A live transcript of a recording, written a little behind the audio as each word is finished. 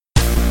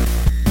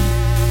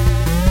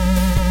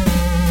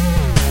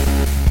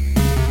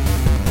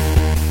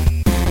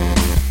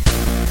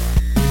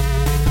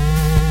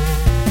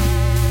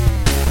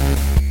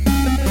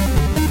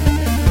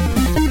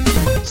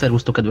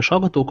Szervusztok, kedves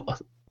hallgatók! A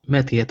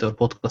Mediator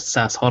Podcast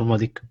 103.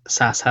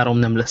 103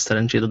 nem lesz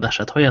szerencséd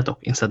adását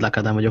halljátok. Én Szedlák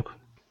Ádám vagyok.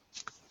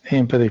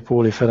 Én pedig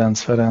Póli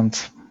Ferenc.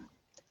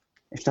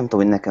 És nem tudom,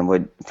 hogy nekem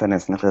vagy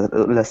Ferencnek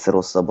lesz-e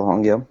rosszabb a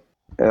hangja,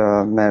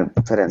 mert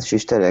Ferenc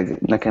is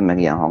tényleg nekem meg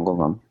ilyen hangom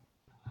van.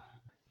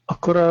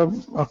 Akkor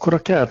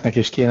a Kertnek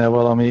is kéne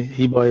valami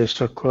hiba,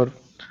 és akkor...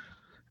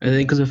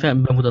 Én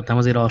közben bemutatnám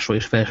azért alsó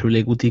és felső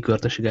légúti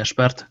Körtesi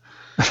Gáspárt.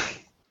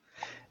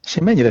 És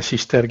én mennyire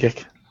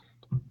sistergek?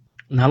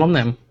 Nálam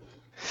nem.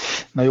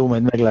 Na jó,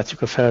 majd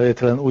meglátjuk a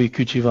felvételen. Új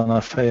kücsi van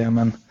a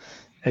fejemen.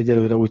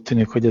 Egyelőre úgy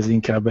tűnik, hogy ez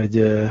inkább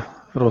egy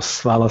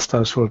rossz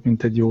választás volt,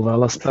 mint egy jó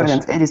választás.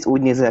 Ferenc, egyrészt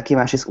úgy nézel ki,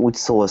 másrészt úgy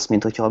szólsz,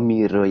 mint hogyha a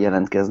Mirről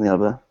jelentkeznél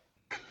be.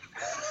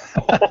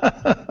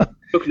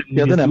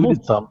 Ja, de nem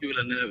mondtam. Ő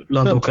lenne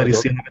Landó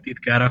Calrissianek a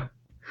titkára.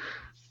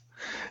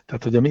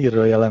 Tehát, hogy a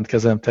Mirről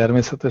jelentkezem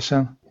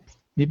természetesen.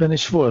 Miben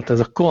is volt? Ez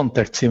a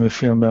Contact című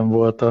filmben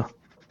volt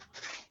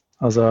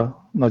az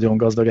a nagyon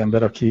gazdag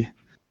ember,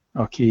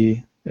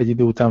 aki egy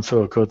idő után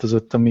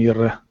fölköltözött a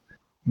Mirre,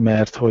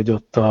 mert hogy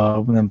ott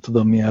a nem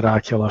tudom milyen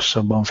rákja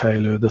lassabban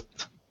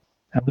fejlődött.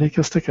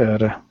 Emlékeztek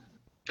erre?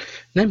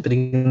 Nem,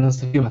 pedig én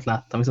azt a filmet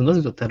láttam, viszont az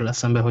jutott erről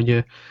eszembe,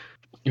 hogy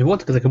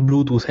voltak ezek a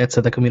Bluetooth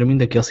headsetek, amire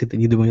mindenki azt hitt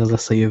egy időben, hogy az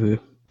lesz a jövő.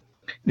 Igen.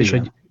 És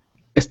hogy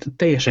ezt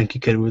teljesen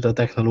kikerült a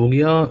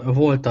technológia.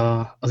 Volt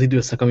az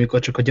időszak, amikor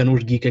csak a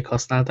gyanús geekek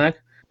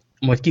használták,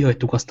 majd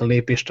kihagytuk azt a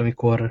lépést,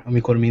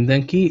 amikor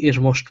mindenki, és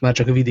most már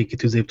csak a vidéki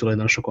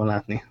tüzéptulajdonosokon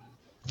látni.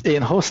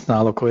 Én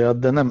használok olyat,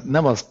 de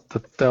nem azt,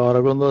 te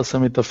arra gondolsz,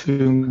 amit a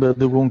fülünkbe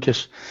dugunk,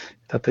 és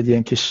tehát egy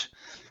ilyen kis,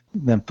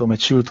 nem tudom, egy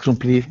sült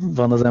krumpli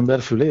van az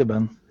ember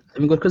fülében?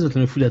 Amikor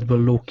közvetlenül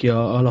fületből lóg ki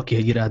a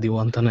Lakihegyi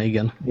rádióantena,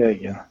 igen. Ja,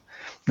 igen.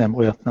 Nem,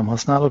 olyat nem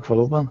használok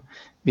valóban.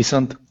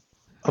 Viszont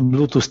a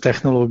Bluetooth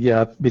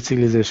technológiát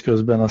biciklizés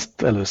közben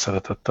azt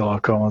előszeretettel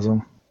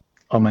alkalmazom.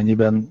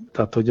 Amennyiben,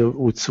 tehát hogy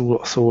úgy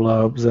szól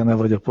a zene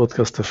vagy a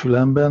podcast a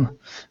fülemben,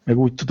 meg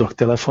úgy tudok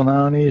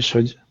telefonálni is,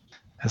 hogy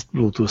ezt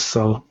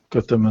Bluetooth-szal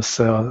kötöm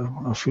össze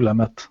a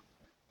fülemet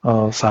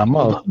a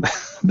számmal.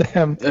 De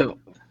nem.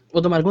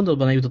 Oda már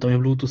gondolatban eljutottam, hogy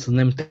a Bluetooth az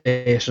nem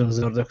teljesen az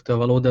ördögtől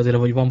való, de azért,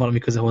 hogy van valami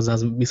köze hozzá,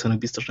 az viszonylag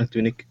biztosnak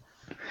tűnik.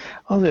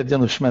 Azért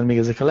gyanús, mert még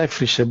ezek a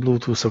legfrissebb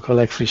Bluetooth-ok a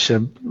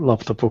legfrissebb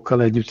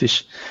laptopokkal együtt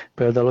is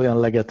például olyan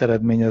leget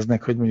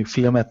eredményeznek, hogy mondjuk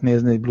filmet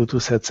nézni egy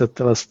Bluetooth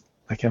headsettel, azt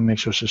nekem még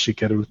sose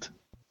sikerült.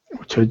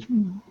 Úgyhogy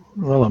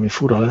valami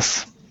fura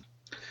lesz.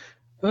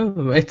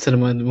 Egyszer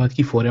majd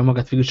kiforja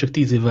magát, végül csak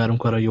 10 év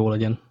várunk arra, hogy jó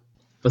legyen.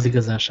 Az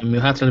igazán semmi.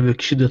 A hátralevő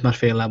kis időt már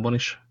fél lábban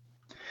is.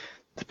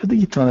 De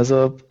pedig itt van ez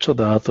a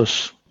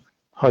csodálatos,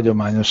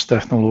 hagyományos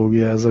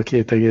technológia, ez a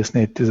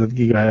 2,4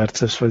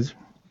 GHz-es, vagy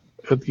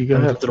 5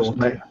 GHz-es,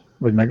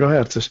 vagy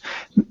megahertzes.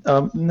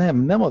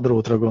 Nem a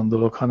drótra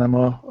gondolok, hanem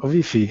a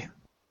Wi-Fi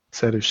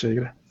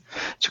szerűségre.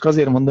 Csak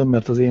azért mondom,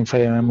 mert az én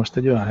fejemen most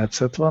egy olyan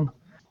headset van,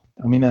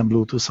 ami nem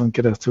Bluetooth-on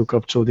keresztül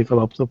kapcsolódik a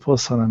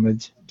laptophoz, hanem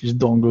egy kis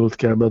dongle-t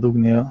kell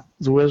bedugni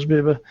az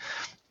USB-be,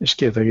 és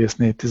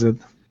 2,4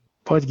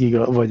 vagy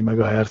giga, vagy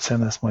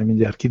megahertzen, ezt majd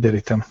mindjárt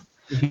kiderítem.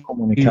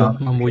 Kommunikálni.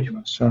 Igen, amúgy.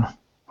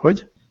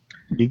 Hogy?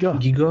 Giga?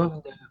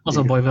 Giga. Az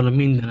a baj vele,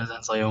 minden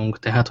ezen zajong.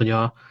 Tehát, hogy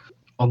a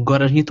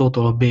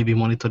garázsnyitótól a baby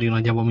monitorig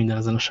nagyjából minden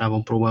ezen a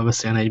sávon próbál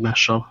beszélni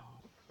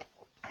egymással.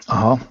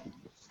 Aha.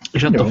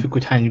 És attól függ,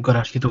 hogy hány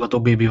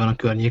garázsnyitogató baby van a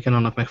környéken,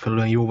 annak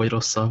megfelelően jó vagy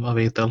rossz a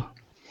vétel.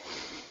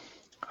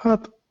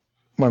 Hát,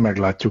 majd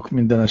meglátjuk.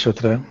 Minden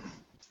esetre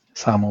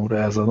számomra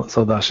ez az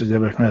adás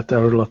egyebek, mert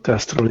erről a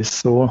tesztről is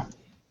szól.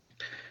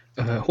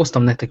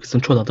 Hoztam nektek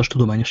viszont csodálatos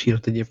tudományos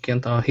hírt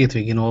egyébként, a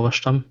hétvégén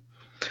olvastam,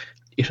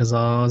 és ez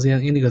az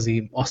ilyen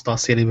igazi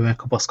asztalszélében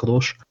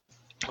megkapaszkodós,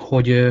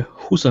 hogy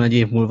 21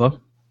 év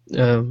múlva,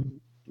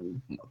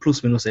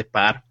 plusz-minusz egy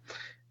pár,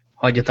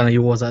 ha egyáltalán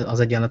jó az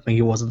egyenlet, meg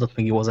jó az adat,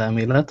 meg jó az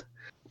elmélet,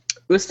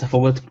 össze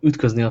fogod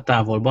ütközni a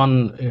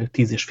távolban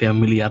 10,5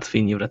 milliárd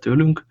fényévre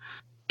tőlünk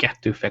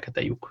 2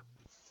 fekete lyuk.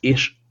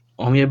 És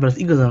ami ebben az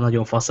igazán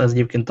nagyon fasz, ez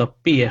egyébként a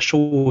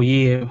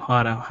PSOJ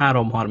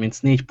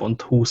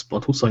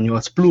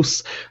 334.20.28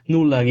 plusz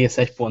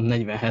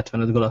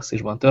 0,1.4075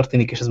 galaxisban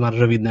történik, és ez már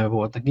rövid neve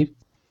volt neki.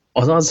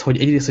 Az az, hogy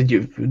egyrészt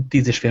egy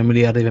 10,5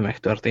 milliárd éve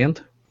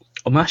megtörtént,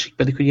 a másik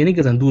pedig, hogy ilyen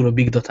igazán durva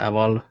big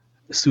datával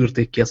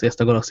szűrték ki azt, hogy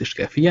ezt a galaxist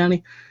kell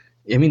figyelni,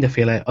 és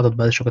mindenféle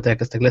adatbázisokat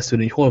elkezdtek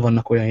leszűrni, hogy hol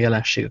vannak olyan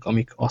jelenségek,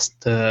 amik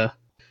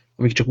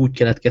csak úgy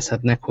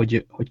keletkezhetnek,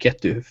 hogy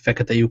 2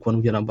 fekete lyuk van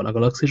ugyanabban a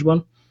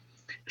galaxisban.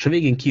 És a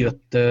végén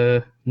kijött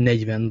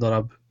 40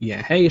 darab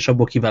ilyen hely, és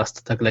abból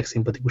kiválasztották a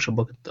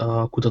legszimpatikusabbat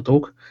a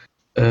kutatók,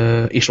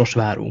 és most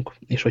várunk.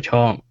 És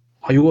hogyha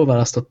jól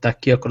választották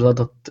ki, akkor az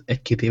adat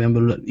 1-2 éven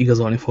belül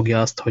igazolni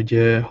fogja azt, hogy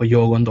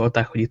jól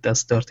gondolták, hogy itt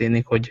ez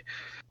történik, hogy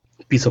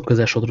piszok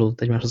közel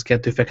sodródott egymáshoz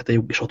 2 fekete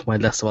lyuk, és ott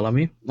majd lesz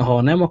valami.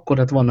 Ha nem, akkor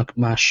hát vannak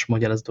más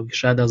magyarázatok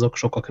is rá, de azok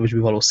sokkal kevésbé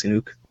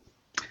valószínűk.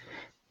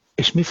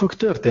 És mi fog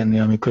történni,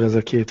 amikor ez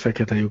a 2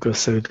 fekete lyuk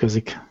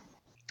összeütközik?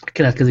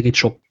 Keletkezik egy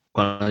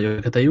sokkal nagyobb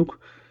fekete lyuk,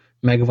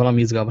 meg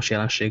valami izgalmas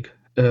jelenség.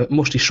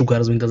 Most is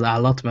sugároz, mint az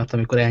állat, mert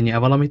amikor elnyel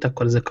valamit,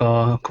 akkor ezek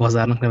a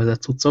kvazárnak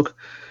nevezett cuccok,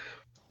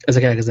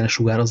 ezek elkezdenek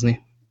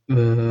sugározni.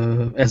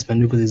 Ez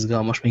bennük az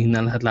izgalmas, még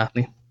innen lehet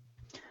látni.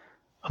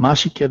 A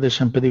másik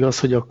kérdésem pedig az,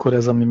 hogy akkor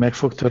ez, ami meg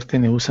fog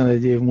történni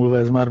 21 év múlva,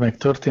 ez már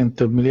megtörtént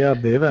több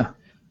milliárd éve?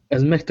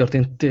 Ez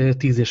megtörtént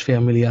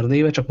 10,5 milliárd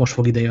éve, csak most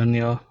fog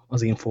idejönni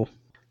az info.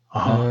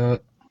 Aha.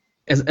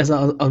 Ez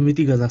amit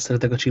igazán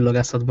szeretek a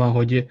csillagászatban,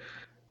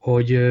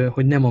 hogy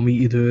nem a mi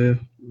idő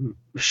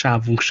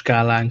sávunk,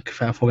 skálánk,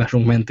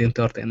 felfogásunk mentén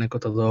történnek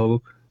ott a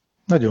dolgok.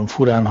 Nagyon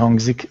furán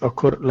hangzik,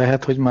 akkor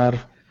lehet, hogy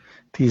már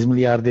 10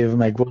 milliárd év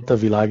meg volt a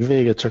világ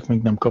vége, csak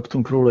még nem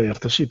kaptunk róla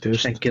értesítést.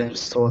 Senki nem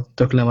szól,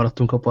 tök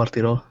lemaradtunk a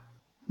partiról.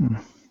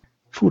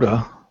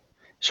 Fura.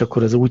 És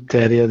akkor ez úgy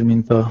terjed,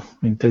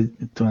 mint egy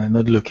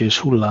nagy lökés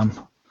hullám.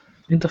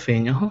 Mint a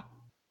fény, aha.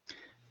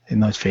 Egy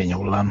nagy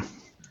fényhullám.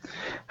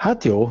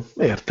 Hát jó,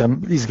 értem,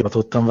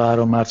 izgatottan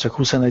várom, már csak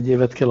 21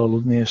 évet kell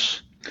aludni,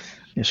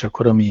 és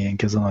akkor a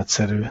miénk ez a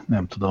nagyszerű,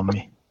 nem tudom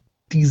mi.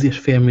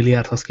 10,5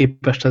 milliárdhoz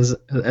képest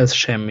ez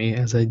semmi,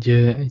 ez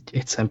egy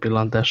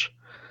szempillantás.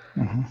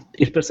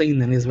 És persze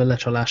innen nézve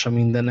lecsalása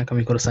mindennek,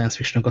 amikor a science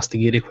fiction azt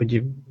ígérik,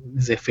 hogy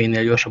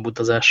fénynél gyorsabb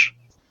utazás.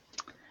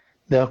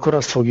 De akkor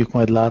azt fogjuk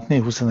majd látni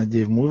 21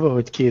 év múlva,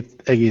 hogy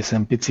két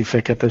egészen pici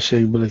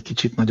feketeségből egy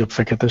kicsit nagyobb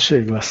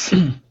feketeség lesz.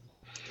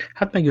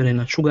 Hát megjön egy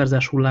nagy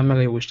sugárzás hullám, meg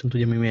a jóisten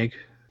tudja mi még.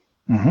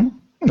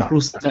 Na,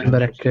 plusz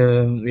emberek,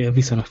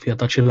 viszonylag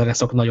fiatal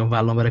csillagászok nagyon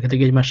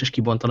vállomverekedik egymást, és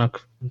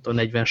kibontanak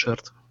 40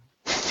 sört.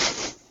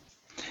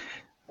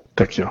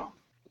 Tök jó.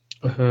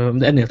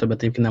 De ennél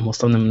többet egyébként nem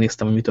hoztam, nem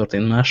néztem, hogy mi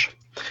történt más.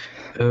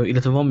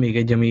 Illetve van még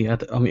egy,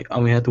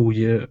 ami hát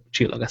úgy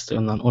csillagászt, hogy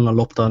onnan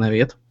lopta a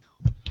nevét.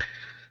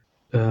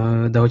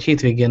 De hogy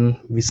hétvégén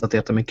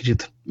visszatértem egy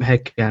kicsit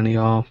hackelni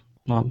a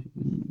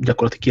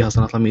gyakorlati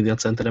kihasználatlan média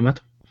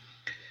centeremet.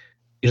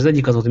 És az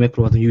egyik az volt, hogy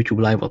megpróbáltam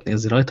YouTube live-ot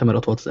nézni rajta, mert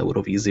ott volt az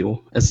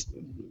Eurovízió. Ez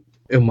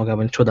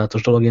önmagában egy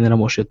csodálatos dolog, én erre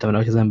most jöttem rá,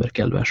 hogy az ember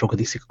kellően sokat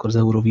iszik, akkor az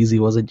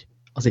Eurovízió az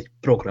egy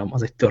program,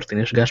 az egy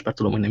történés. Gáspár,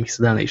 tudom, hogy nem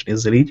hiszed el, ne is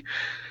nézzel így,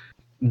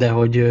 de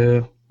hogy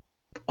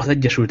az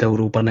Egyesült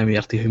Európa nem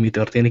érti, hogy mi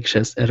történik, és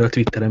erről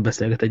Twitteren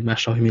beszélget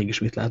egymással, hogy mégis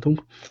mit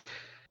látunk.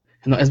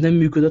 Na, ez nem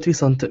működött,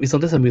 viszont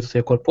eszembe jutott,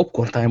 hogy akkor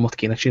popcorn time-ot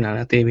kéne csinálni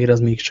a tévére, az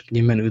mégiscsak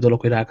egy menő dolog,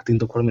 hogy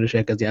rákattintok valamire, és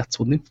elkezd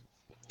játszódni,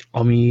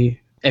 ami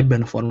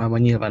ebben a formában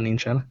nyilván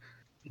nincsen,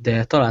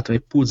 de találtam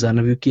egy Pulsar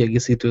nevű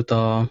kiegészítőt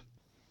a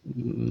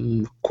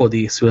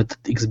Kodi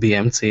született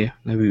XBMC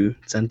nevű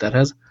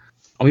centerhez,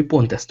 ami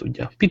pont ezt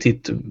tudja.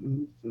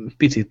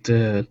 Picit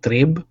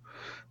trébb,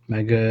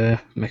 meg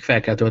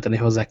fel kell tölteni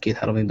hozzá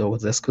 2-3 dolgot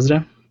az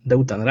eszközre, de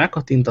utána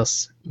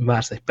rákattintasz,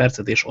 vársz egy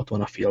percet, és ott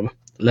van a film.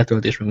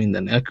 Letöltésben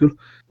minden nélkül.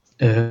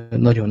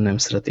 Nagyon nem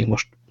szeretnék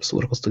most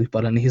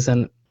szórakoztatóipar lenni,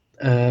 hiszen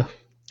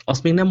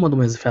azt még nem mondom,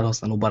 hogy ez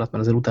felhasználó barát,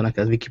 mert azért utána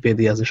kell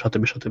Wikipédiázni,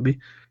 stb.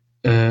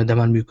 De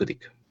már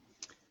működik.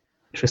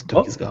 És ez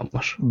tök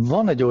izgalmas.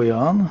 Van egy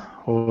olyan,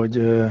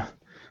 hogy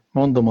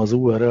mondom az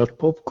URL-t,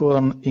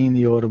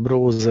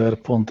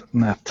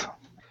 popcorninyourbrowser.net,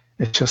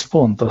 és ez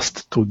pont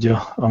azt tudja,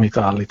 amit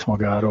állít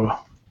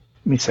magáról.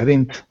 Mi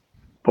szerint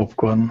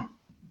Popcorn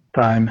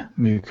Time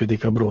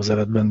működik a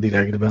browseredben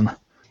direktben.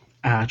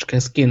 Csak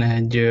ez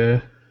kéne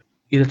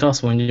illetve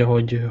azt mondja,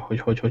 hogy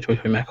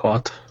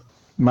meghalt.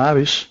 Már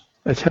is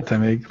egy hete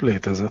még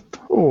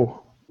létezett. Ó,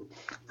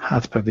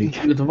 hát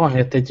pedig. Van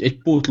egy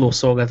pótló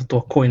szolgáltató,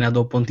 a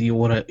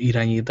coinado.io-ra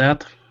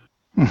irányítát,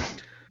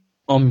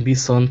 ami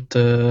viszont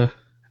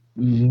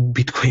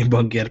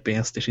bitcoinban gér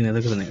pénzt, és innen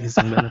nem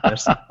hiszem benne,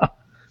 persze.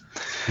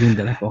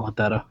 Mindenek a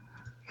határa.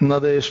 Na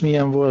de és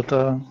milyen volt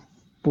a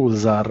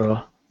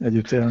Pulsarral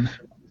együtt élni?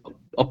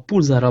 A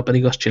Pulsarral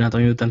pedig azt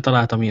csináltam, hogy után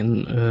találtam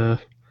ilyen,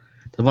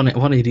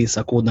 van egy része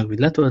a kódnak, hogy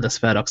letöltesz,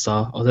 felraksz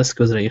az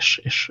eszközre,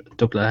 és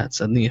tök le lehet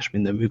szedni, és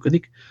minden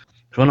működik.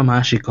 És van a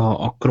másik,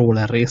 a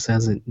crawler része,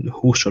 ez egy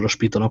 20 soros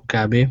Pythonok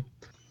kb.,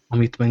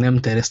 amit meg nem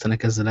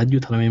terjesztenek ezzel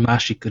együtt, hanem egy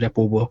másik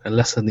repóból kell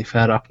leszedni,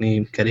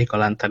 felrakni, kerék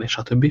alá tenni,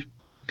 stb.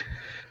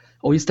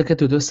 Ahogy ezt a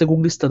kettőt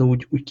összegoogliztad,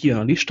 úgy kijön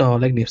a lista, a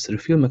legnépszerűbb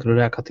filmekről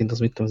rákattint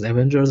az az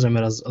Avengers-re,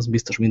 mert az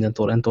biztos minden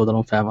torrent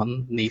oldalon fel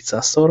van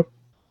 400-szor,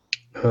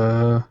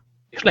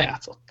 és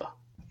lejátszotta.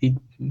 Így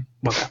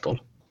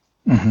magától.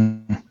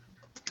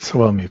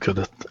 Szóval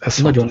működött.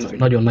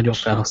 Nagyon-nagyon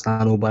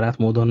felhasználóbarát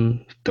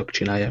módon tök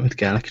csinálja, amit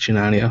kell neki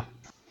csinálnia.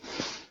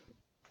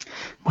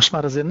 Most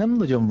már azért nem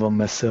nagyon van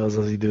messze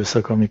az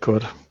időszak,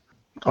 amikor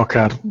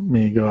akár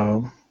még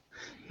a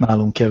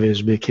nálunk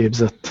kevésbé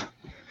képzett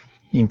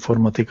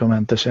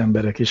informatikamentes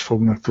emberek is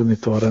fognak tudni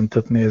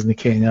torrentet nézni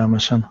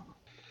kényelmesen.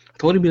 A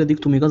Horrible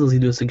Dictum még az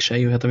időszak is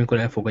eljöhet, amikor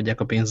elfogadják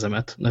a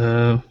pénzemet.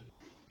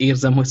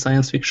 Érzem, hogy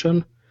science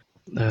fiction.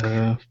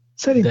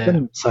 Szerintem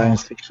nem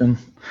science fiction.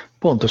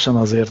 Pontosan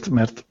azért,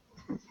 mert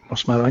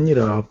most már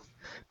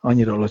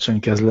annyira alacsony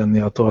kezd lenni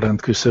a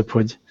torrent küszöb,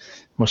 hogy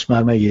most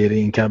már megéri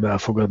inkább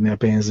elfogadni a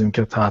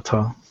pénzünket, hát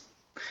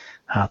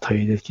ha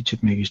így egy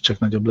kicsit mégiscsak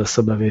nagyobb lesz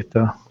a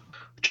bevétel.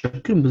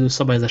 Csak különböző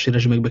szabályozási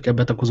rezsimekbe kell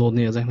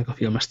betakozódni ezeknek a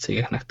filmes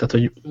cégeknek. Tehát,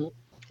 hogy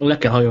le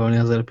kell hajolni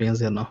ezzel a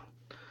pénzért, na,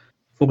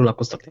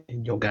 foglalkoztatni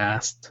egy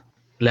jogást,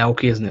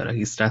 leokézni a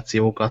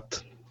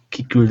regisztrációkat,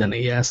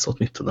 kiküldeni jelszót,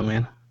 mit tudom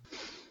én.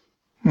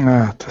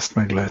 Hát ezt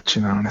meg lehet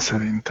csinálni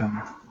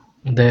szerintem.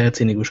 De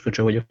cinikus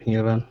köcsög vagyok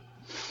nyilván.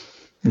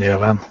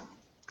 Nyilván.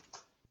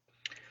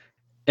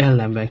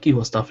 Ellenben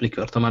kihozta a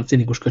Flickr-t, ha már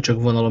cinikus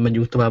köcsög vonalon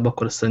megyünk tovább,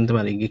 akkor ez szerintem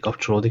eléggé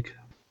kapcsolódik.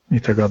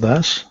 Mit a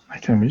gadás?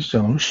 Nekem is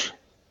gyanús.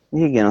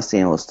 Igen, azt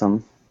én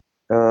hoztam.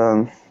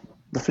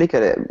 A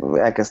Flickr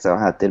elkezdte a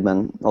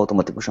háttérben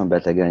automatikusan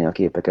betegelni a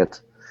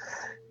képeket,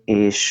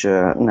 és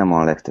nem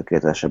a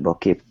legtökéletesebb a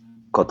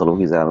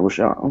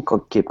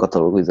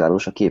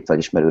képkatalogizálós, a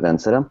képfelismerő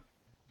rendszere.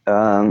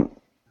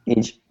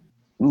 Így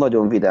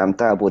nagyon vidám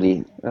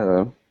tábori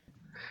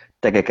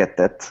tegeket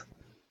tett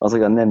az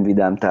olyan nem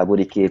vidám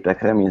tábori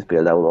képekre, mint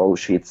például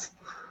Auschwitz,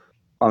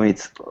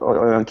 amit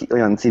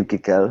olyan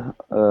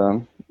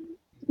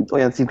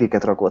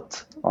címkéket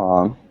rakott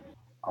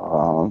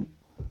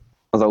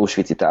az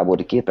Auschwitz-i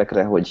tábori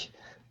képekre,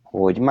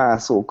 hogy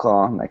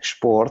mászóka, meg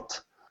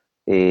sport,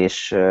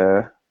 és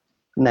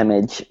nem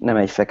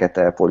egy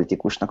fekete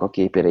politikusnak a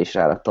képére is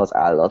rárakta az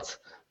állat,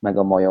 meg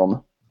a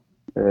majom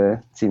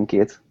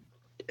címkét.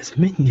 Ez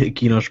mennyire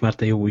kínos, már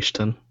te jó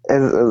Isten.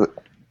 Ez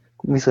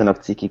viszonylag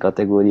ciki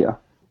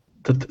kategória.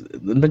 Tehát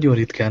nagyon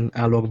ritkán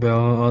állok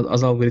be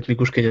az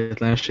algoritmikus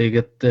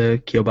kegyetlenséget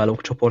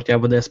kiabálók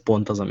csoportjába, de ez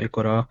pont az,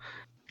 amikor a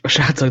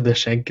srácok, de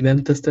senki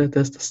nem tesztelte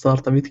ezt a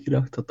szart, amit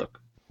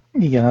kiraktatok.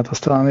 Igen, hát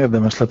azt talán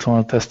érdemes lett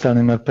volna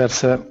tesztelni, mert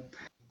persze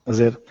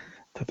azért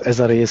tehát ez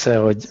a része,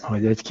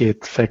 hogy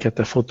egy-két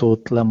fekete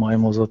fotót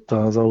lemajmozott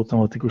az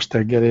automatikus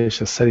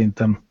taggelés, ez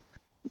szerintem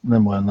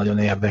nem olyan nagyon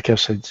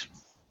érdekes,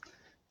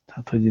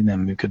 tehát hogy nem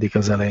működik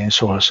az elején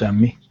soha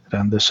semmi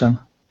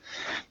rendesen.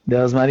 De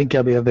az már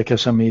inkább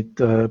érdekes,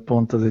 amit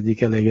pont az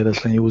egyik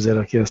elégedetlen user,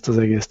 aki ezt az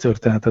egész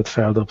történetet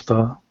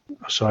feldobta,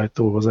 a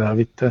sajtóhoz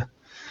elvitte.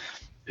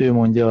 Ő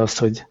mondja azt,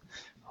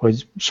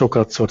 hogy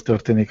sokatszor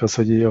történik az,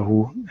 hogy a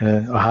Yahoo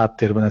a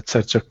háttérben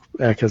egyszer csak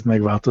elkezd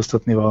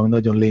megváltoztatni valami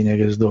nagyon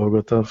lényeges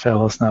dolgot a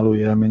felhasználói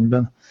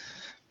élményben,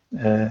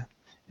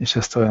 és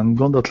ezt olyan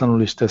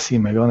gondotlanul is teszi,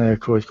 meg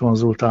anélkül, hogy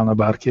konzultálna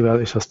bárkivel,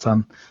 és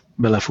aztán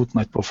belefut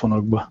nagy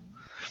pofonokba.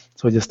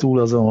 Szóval ez túl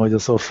azon, hogy a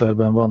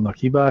szoftverben vannak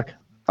hibák.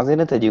 Azért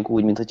ne tegyünk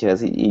úgy, mintha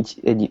ez így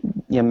egy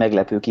ilyen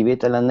meglepő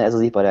kivétel lenne, ez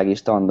az iparági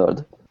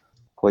standard.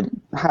 Hogy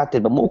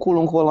háttérben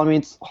mókolunk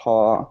valamit,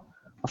 ha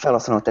a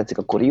felhasználónak tetszik,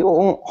 akkor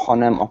jó, ha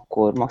nem,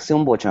 akkor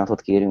maximum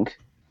bocsánatot kérünk.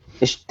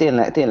 És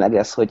tényleg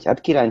ez, hogy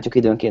hát kirántjuk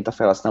időnként a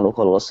felhasználók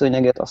alól a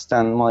szőnyeget,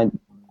 aztán majd,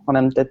 ha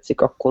nem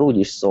tetszik, akkor úgy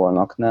is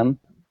szólnak, nem?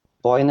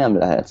 Baj nem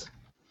lehet.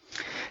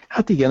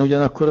 Hát igen,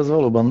 ugyanakkor az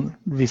valóban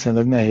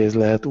viszonylag nehéz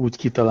lehet úgy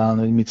kitalálni,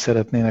 hogy mit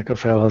szeretnének a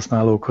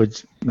felhasználók,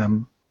 hogy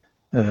nem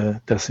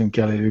teszünk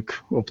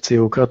eléjük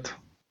opciókat.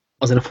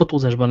 Azért a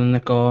fotózásban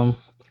ennek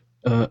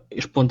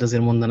és pont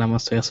ezért mondanám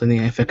azt, hogy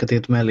néhány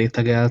feketét mellé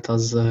tegelt,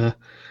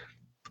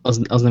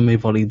 az nem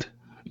egy valid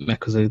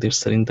megközelítés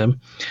szerintem,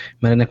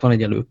 mert ennek van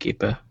egy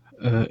előképe,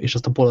 és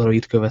azt a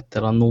Polaroid követte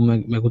el annó,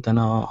 meg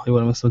utána, ha jól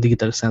emlékszem, a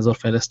digitális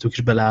szenzorfejlesztők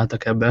is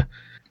beleálltak ebbe,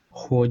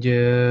 hogy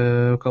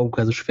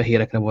kaukázus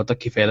fehérekre voltak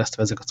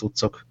kifejlesztve ezek a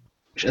cuccok.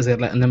 És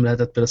ezért nem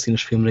lehetett például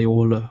színes filmre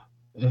jól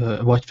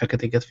vagy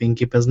feketéket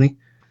fényképezni,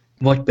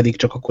 vagy pedig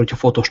csak akkor, hogyha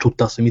fotós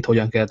tudta azt, hogy mit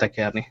hogyan kell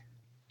tekerni.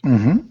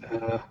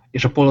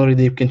 És a Polaroid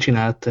egyébként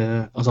csinált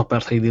az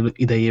apartheid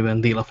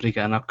idejében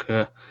Dél-Afrikának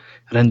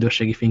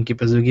rendőrségi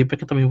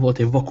fényképezőgépeket, amin volt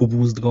egy vaku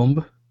boost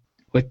gomb,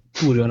 hogy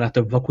túrjon rá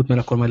több vakut,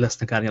 mert akkor majd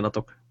lesznek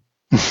árnyalatok.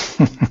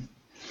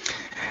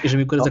 És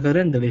amikor ezek a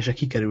rendelések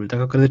kikerültek,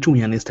 akkor ezek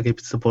csúnyán néztek egy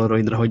picit a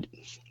Polaroidra, hogy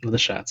na de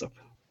srácok.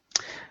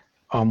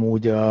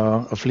 Amúgy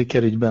a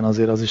Flickr ügyben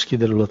azért az is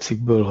kiderül a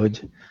cikkből,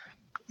 hogy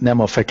nem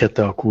a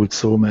fekete a kult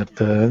szó,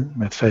 mert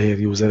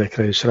fehér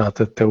userekre is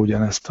rátette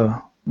ugyanezt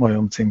a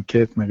majom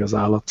címkét, meg az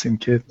állat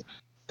címkét.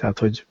 Tehát,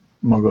 hogy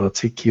maga a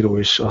cikkíró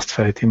is azt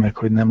fejti meg,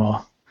 hogy nem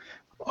a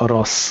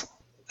rassz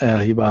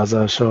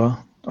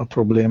elhibázása a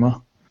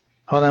probléma,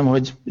 hanem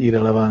hogy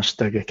irreleváns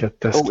tegeket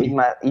tesz ki.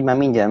 Így már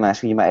mindjárt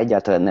más, így már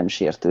egyáltalán nem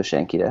sértő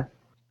senkire.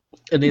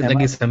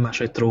 Egészen más,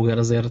 hogy tróger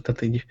azért,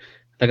 tehát így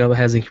legalább a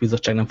Helsinki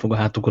Bizottság nem fog a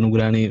hátukon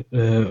ugrálni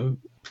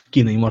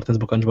kínai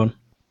martensbakancsban.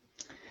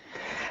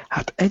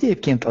 Hát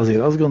egyébként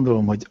azért azt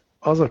gondolom, hogy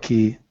az,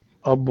 aki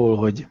abból,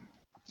 hogy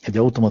egy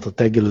automata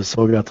taggelő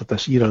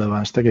szolgáltatás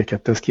irreleváns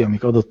tegeket tesz ki,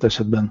 amik adott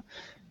esetben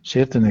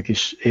sértőnek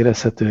is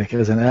érezhetőek,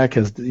 ezen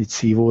elkezd így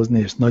szívózni,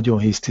 és nagyon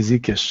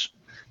hisztizik, és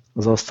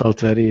az asztalt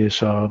veri,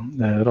 és a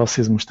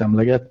rasszizmust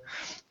emleget,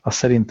 az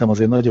szerintem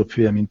azért nagyobb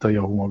hülye, mint a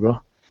Yahoo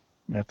maga,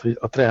 mert hogy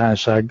a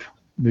trehányság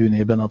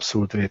bűnében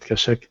abszolút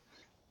vétkesek,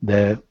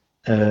 de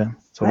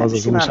szóval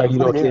az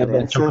újságíró, aki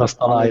ebben csak azt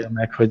találja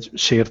meg, hogy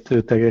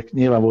sértő tegek.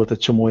 Nyilván volt egy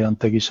csomó olyan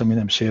teg is, ami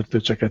nem sértő,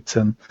 csak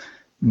egyszerűen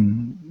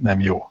nem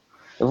jó.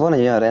 Van egy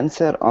olyan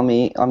rendszer,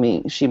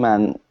 ami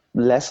simán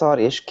leszar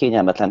és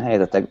kényelmetlen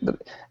helyzetek,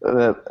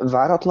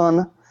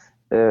 váratlan,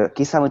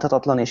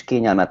 kiszámíthatatlan és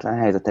kényelmetlen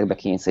helyzetekbe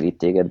kényszerít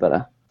téged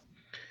bele.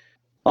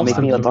 Amik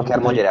miatt akár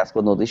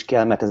magyarázkodnod is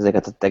kell, mert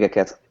ezeket a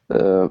tegeket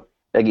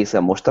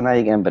egészen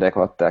mostanáig emberek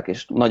adták,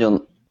 és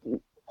nagyon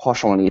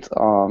hasonlít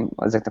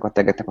ezeknek a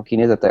tegeknek a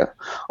kinézete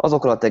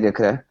azokra a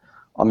tegekre,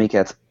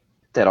 amiket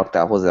te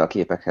raktál hozzá a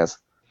képekhez.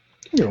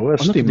 Jó,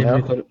 ez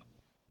stimmel.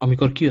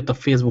 Amikor kijött a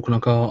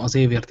Facebooknak az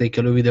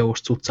évértékelő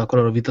videós cucca, akkor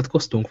arra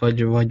vitatkoztunk,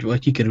 vagy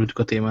kikerültük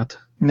a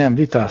témát? Nem,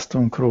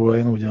 vitáztunk róla,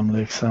 én úgy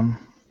emlékszem.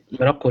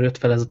 Mert akkor jött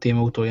fel ez a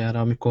téma utoljára,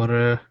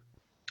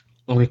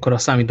 amikor a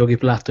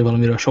számítógép látta, hogy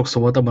valamiről sok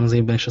szó volt, abban az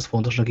évben is ezt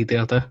fontosnak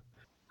ítélte,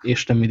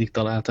 és nem mindig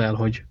találta el,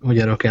 hogy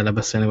erről kell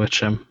beszélni, vagy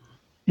sem.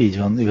 Így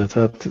van,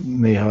 illetve hát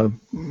néha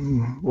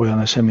olyan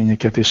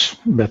eseményeket is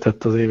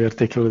betett az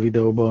évértékelő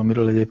videóba,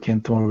 amiről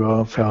egyébként maga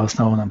a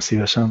felhasználó nem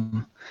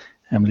szívesen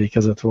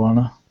emlékezett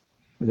volna,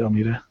 vagy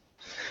amire.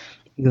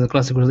 Ez a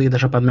klasszikus, az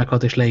édesapád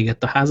meghalt és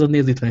leégett a házad,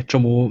 nézd, itt van egy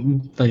csomó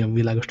nagyon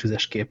világos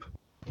tüzes kép.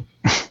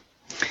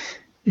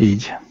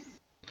 Így.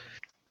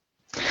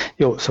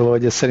 Jó, szóval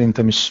hogy ez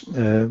szerintem is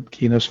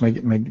kínos,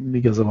 meg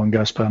igaza van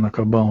Gáspárnak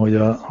abban, hogy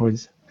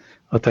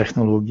a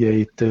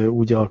technológiait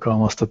úgy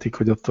alkalmaztatik,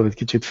 hogy attól egy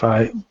kicsit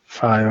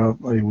fáj a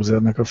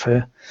usernek a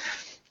feje.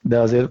 De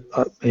azért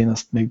én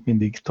azt még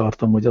mindig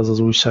tartom, hogy az az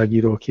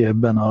újságíró, aki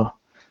ebben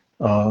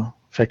a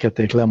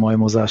feketék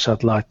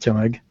lemajmozását látja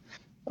meg,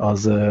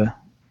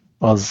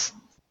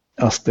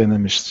 azt én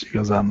nem is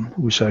igazán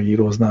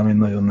újságíróznám, én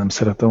nagyon nem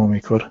szeretem,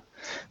 amikor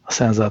a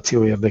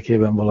szenzáció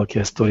érdekében valaki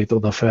ezt sztorit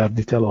oda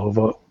ferdít el,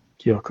 ahova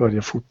ki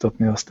akarja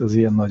futtatni, azt ez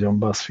ilyen nagyon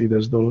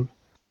BuzzFeed-es dolog.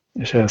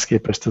 És ehhez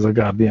képest ez a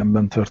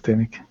Guardianben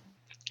történik.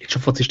 És a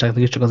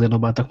focistáknak is csak azért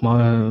dobáltak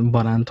ma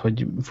banánt,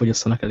 hogy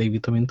fogyasszanak elég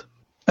vitamint.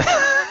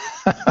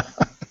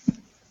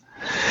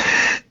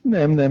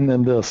 Nem,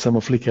 de azt hiszem a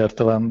Flickr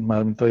talán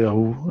már, mint a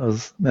Yahoo,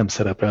 az nem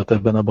szerepelt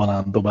ebben a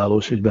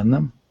banándobálós ügyben,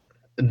 nem?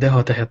 De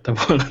ha tehettem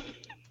volna.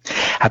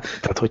 Hát,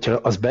 tehát hogyha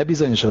az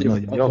bebizonyosodna,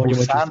 hogy Yahoo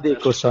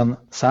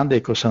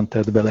szándékosan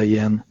tett bele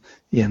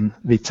ilyen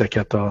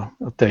vicceket a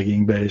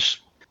taggingbe, és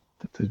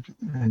tehát,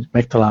 hogy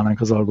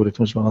megtalálnánk az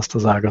algoritmusban azt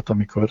az ágat,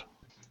 amikor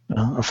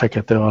a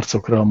fekete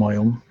arcokra a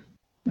majom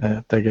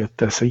teget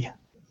teszi,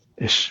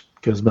 és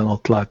közben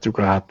ott látjuk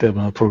a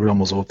háttérben a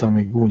programozót,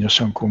 amíg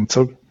gúnyosan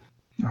kuncog,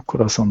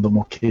 akkor azt mondom,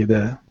 oké,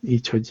 de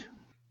így,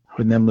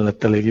 hogy nem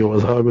lett elég jó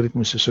az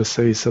algoritmus, és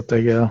össze-vissza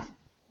tegel,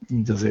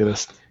 így azért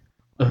ezt...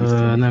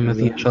 Nem, mert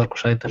ilyen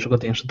sarkos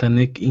állításokat én sem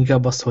tennék.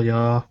 Inkább az, hogy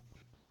a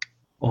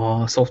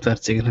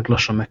szoftvercégeknek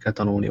lassan meg kell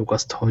tanulniuk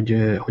azt,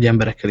 hogy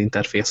emberekkel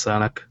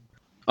interfészelnek,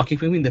 akik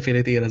még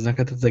mindenfélét éreznek,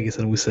 hát ez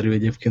egészen újszerű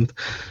egyébként.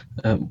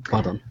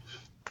 Pardon.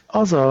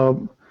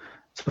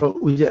 Szóval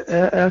ugye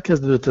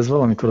elkezdődött ez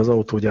valamikor az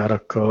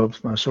autógyárakkal,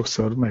 már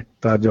sokszor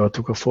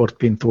megtárgyaltuk a Ford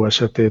Pinto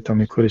esetét,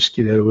 amikor is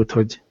kiderült,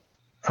 hogy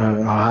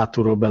ha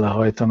hátulról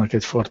belehajtanak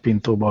egy Ford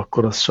Pintóba,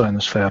 akkor az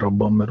sajnos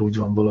felrobban, mert úgy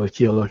van valahogy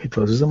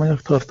kialakítva az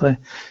üzemanyagtartály,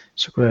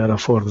 és akkor erre a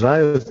Ford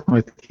rájött,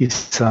 majd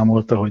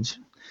kiszámolta, hogy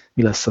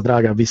mi lesz a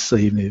drágább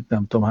visszahívni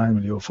nem tudom hány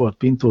millió Ford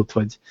Pintót,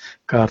 vagy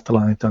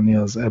kártalanítani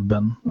az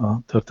ebben a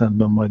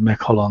történetben majd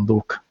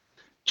meghalandók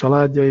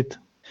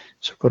családjait,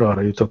 és akkor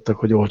arra jutottak,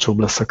 hogy olcsóbb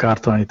lesz a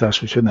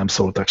kártalanítás, úgyhogy nem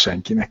szóltak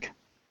senkinek.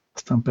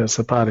 Aztán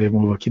persze pár év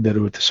múlva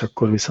kiderült, és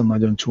akkor viszont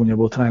nagyon csúnya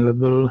botrány lett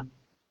belőle.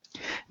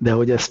 De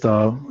hogy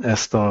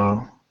ezt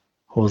a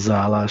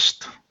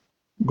hozzáállást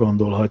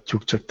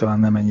gondolhatjuk, csak talán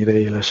nem ennyire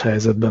éles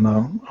helyzetben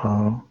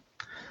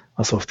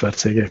a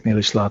szoftvercégeknél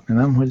is látni,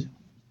 nem?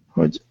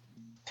 Hogy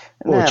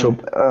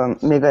olcsóbb. Nem,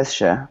 még ez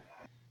se.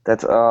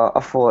 Tehát a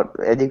Ford,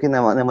 egyébként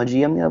nem a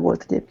GM-nél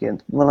volt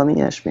egyébként valami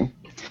ilyesmi?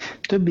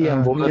 Több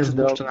ilyen volt,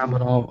 de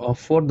mostanában a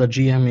Ford, a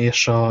GM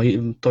és a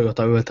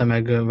Toyota ölte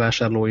meg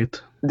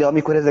vásárlóit. De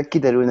amikor ezek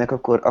kiderülnek,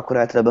 akkor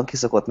általában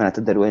kiszokott mellett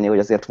derülni, hogy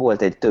azért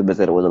volt egy több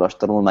ezer oldalas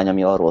tanulmány,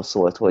 ami arról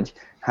szólt, hogy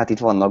hát itt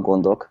vannak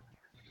gondok,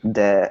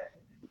 de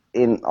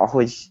én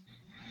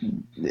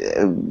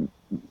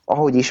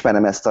ahogy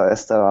ismerem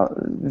ezt a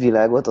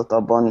világot, ott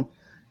abban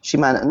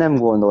simán nem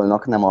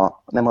gondolnak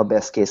nem a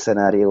best case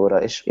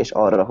szenárióra, és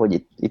arra,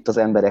 hogy itt az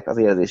emberek az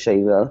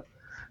érzéseivel,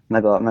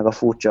 meg a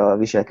furcsa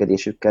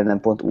viselkedésükkel nem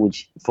pont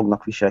úgy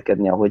fognak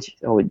viselkedni,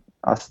 ahogy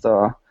azt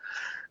a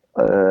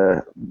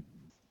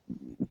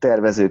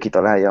tervező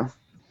kitalálja.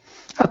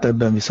 Hát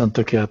ebben viszont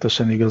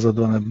tökéletesen igazad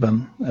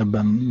van,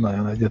 ebben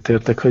nagyon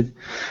egyetértek,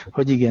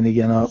 hogy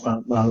igen,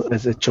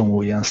 ez egy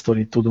csomó ilyen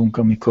sztorit tudunk,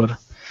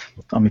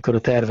 amikor a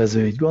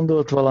tervező így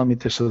gondolt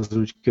valamit, és az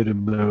úgy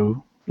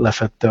körülbelül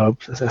lefette a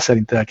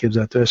szerint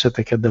elképzelhető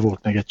eseteket, de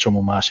volt meg egy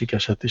csomó másik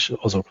eset is,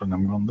 azokra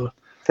nem gondolt.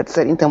 Tehát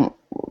szerintem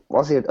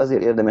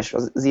azért érdemes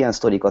az ilyen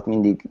sztorikat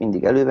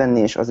mindig elővenni,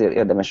 és azért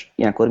érdemes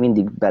ilyenkor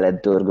mindig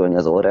beledörgölni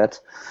az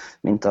orrát,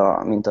 mint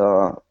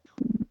a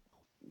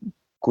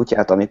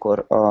kutyát,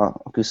 amikor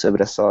a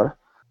küszöbre szar.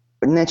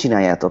 Hogy ne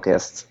csináljátok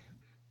ezt,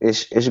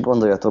 és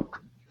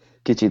gondoljatok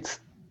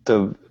kicsit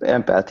több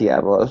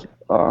empátiával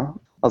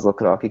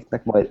azokra,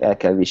 akiknek majd el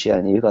kell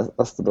viselniük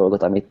azt a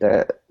dolgot, amit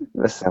te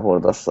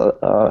összehordasz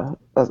a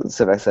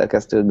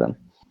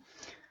szövegszerkesztődben.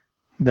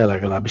 De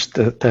legalábbis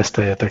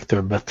teszteljetek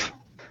többet.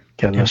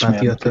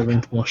 Empátia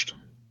törvényt most.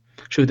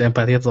 Sőt,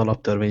 empátiát az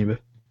alaptörvényből.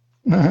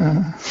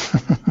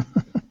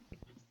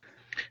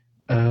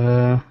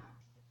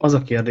 Az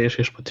a kérdés,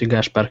 és hogy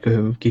Gáspár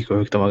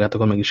kiköhögte magát,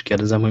 akkor meg is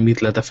kérdezem, hogy mit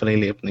lehet felé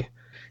lépni.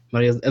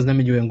 Mert ez nem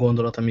egy olyan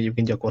gondolat, ami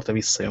egyébként gyakorta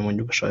visszajön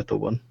mondjuk a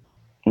sajtóban.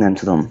 Nem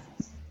tudom.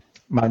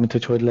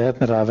 Mármint, hogy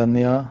lehetne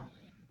rávenni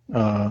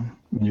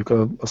mondjuk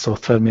a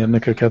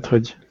szoftvermérnököket,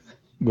 hogy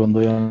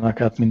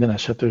gondoljanak át minden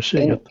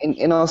esetőséget?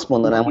 Én azt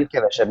mondanám, hogy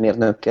kevesebb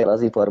mérnök kell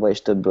az iparba,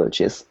 és több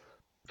bölcsész.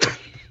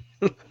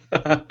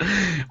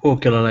 Hol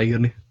kell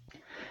aláírni?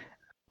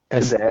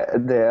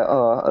 De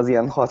az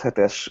ilyen 6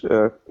 hetes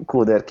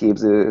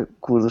kóderképző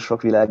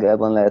kurzusok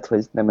világában lehet,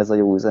 hogy nem ez a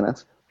jó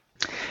üzenet.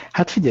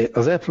 Hát figyelj,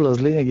 az Apple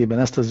az lényegében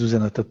ezt az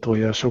üzenetet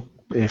tolja sok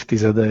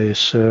évtizede,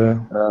 és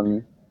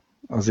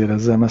azért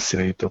ezzel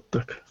messzire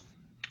jutottak.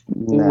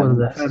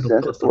 Nem,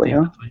 feldobta azt a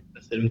témát, hogy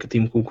beszélünk a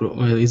Tim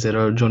Cookról,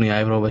 izéről, Johnny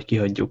Ive-ról, vagy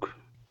kihagyjuk.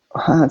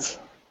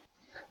 Hát,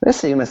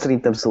 beszéljünk, mert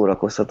szerintem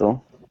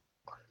szórakoztató.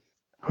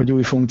 Hogy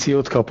új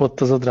funkciót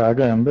kapott az a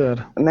drága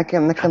ember?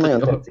 Nekem nagyon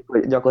tetszik,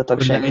 hogy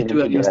gyakorlatilag senki nem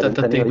tudja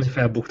jelenteni, hogy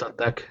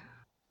felbuktatták.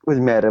 Hogy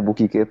merre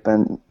bukik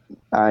éppen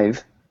Ive.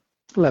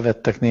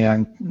 Levettek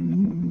néhány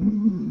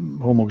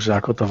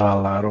homokzsákot a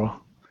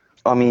válláról.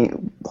 Ami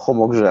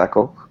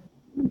homokzsákok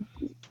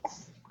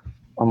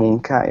a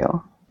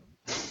munkája.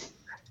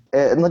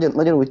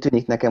 Nagyon úgy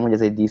tűnik nekem, hogy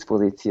ez egy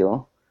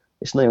diszpozíció,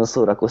 és nagyon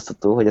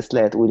szórakoztató, hogy ezt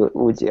lehet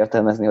úgy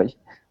értelmezni, hogy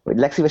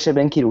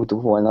legszívesebben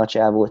kirúgtuk volna a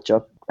csávót,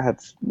 csak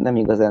hát nem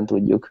igazán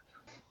tudjuk.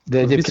 De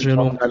egyébként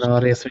biztos, hogy a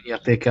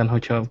részvényértéken,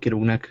 hogyha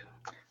kirúgnak.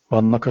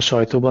 Vannak a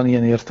sajtóban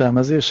ilyen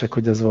értelmezések,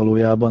 hogy ez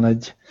valójában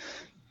egy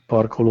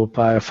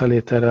parkolópálya felé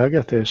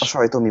terelgetés? A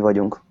sajtó mi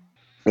vagyunk.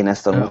 Én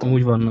ezt tanultam.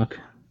 Úgy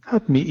vannak.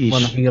 Hát mi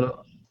is.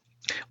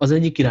 Az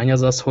egyik irány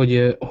az az, hogy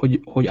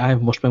Ive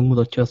most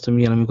megmutatja azt, hogy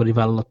milyen, amikor egy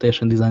vállalat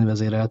teljesen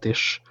dizájnvezérelt,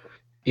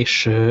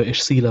 és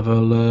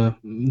C-level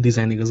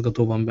design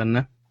igazgató van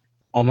benne.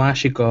 A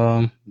másik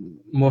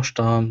most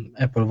a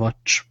Apple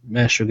Watch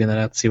első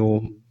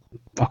generáció,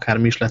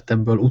 akármi is lett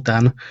ebből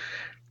után,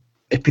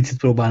 egy picit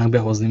próbálnak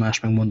behozni más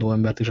megmondó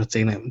embert is a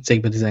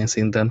cégbe design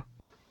szinten.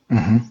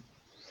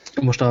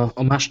 Most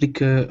a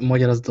második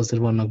magyarázat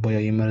azért vannak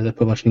bajaim, mert az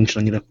Apple Watch nincs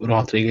annyira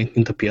rohadt régen,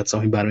 mint a piacon,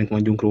 hogy bármit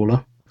mondjunk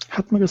róla.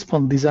 Hát meg az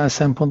pont design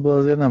szempontból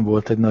azért nem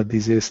volt egy nagy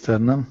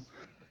disaster, nem?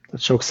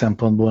 Tehát sok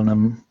szempontból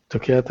nem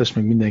tökéletes,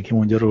 még mindenki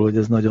mondja róla, hogy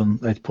ez nagyon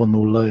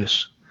 1.0,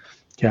 és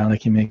kell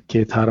neki még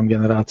 2-3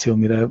 generáció,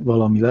 mire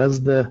valami lesz,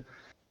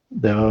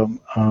 de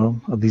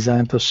a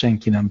dizájnt azt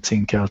senki nem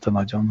cinkelte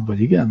nagyon,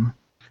 vagy igen?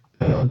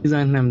 A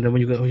dizájnt nem, de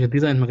mondjuk, hogy a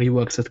dizájnt meg a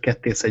UX-et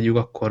kettészedjük,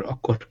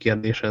 akkor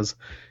kérdés ez.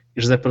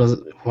 És az Apple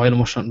az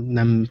hajlamosan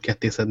nem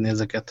kettészedni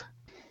ezeket.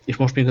 És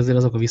most még azért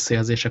azok a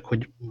visszajelzések,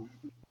 hogy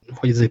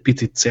ez egy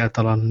picit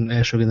céltalan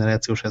első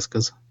generációs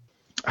eszköz.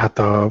 Hát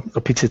a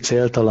picit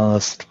céltalan,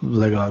 azt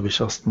legalábbis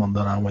azt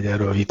mondanám, hogy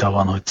erről vita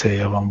van, hogy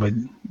célja van,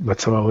 vagy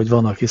szóval, hogy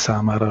van, aki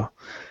számára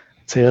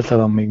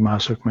céltalan, még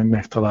mások meg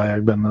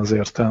megtalálják benne az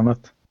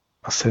értelmet.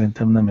 Azt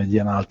szerintem nem egy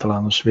ilyen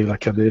általános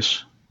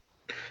vélekedés.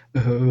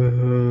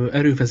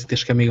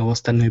 Erőfeszítés kell még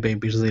ahhoz tenni, hogy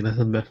beépíts az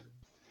életedbe.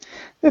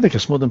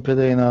 Érdekes módon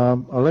például én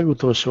a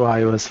legutolsó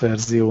iOS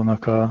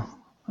verziónak a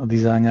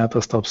dizájnját,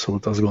 azt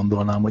abszolút azt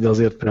gondolnám, hogy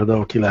azért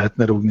például ki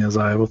lehetne rúgni az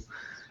iOS-ot,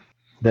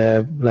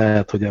 de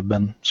lehet, hogy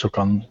ebben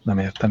sokan nem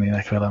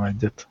értenének velem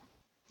egyet.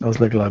 Az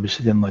legalábbis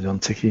egy ilyen nagyon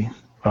ciki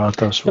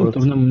váltás volt.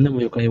 Nem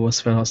vagyok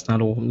iOS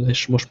felhasználó,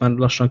 és most már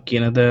lassan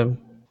kéne,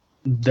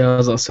 de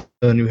az a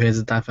szörnyű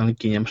helyzet áll fel, hogy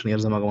kényelmesen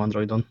érzem magam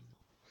Androidon.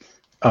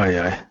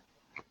 Ajjaj.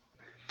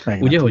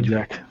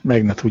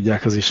 Meg ne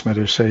tudják az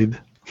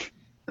ismerőseid.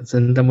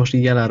 Szerintem most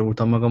így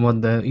elárultam magamat,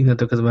 de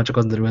innentől kezdve már csak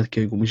az derült ki,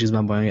 hogy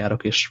gumisizmában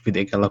járok, és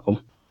vidéken lakom.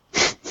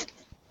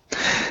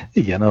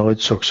 Igen, ahogy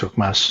sok-sok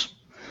más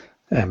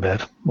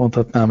ember.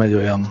 Mondhatnám egy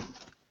olyan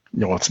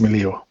 8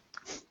 millió.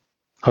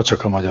 Ha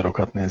csak a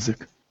magyarokat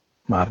nézzük.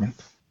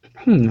 Mármint.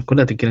 Akkor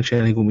lehet, hogy kéne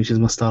csinálni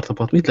gumisizma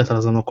startupot. Mit lehet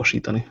azon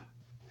okosítani?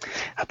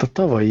 Hát a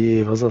tavalyi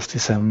év az azt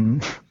hiszem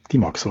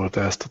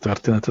kimaxolta ezt a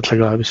történetet,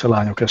 legalábbis a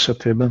lányok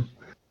esetében.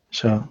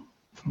 És a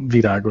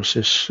virágos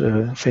és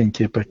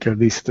fényképekkel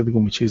díszített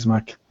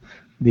gumicsizmák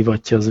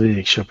divatja az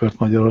végig söpört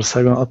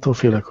Magyarországon. Attól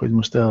félek, hogy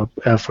most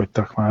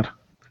elfogytak már.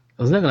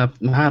 Az legalább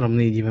 3-4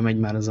 éve megy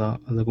már ez a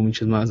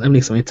gumicsizma. Az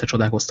emlékszem, egyszer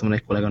csodálkoztam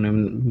egy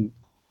kolléganőm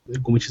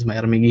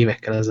gumicsizmájára még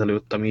évekkel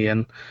ezelőtt, ami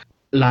ilyen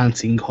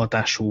láncing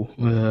hatású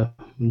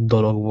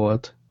dolog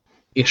volt.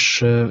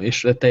 És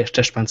teljes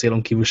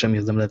testpáncélon kívül semmi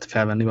nem lehet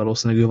felvenni,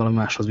 valószínűleg ő valami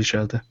máshoz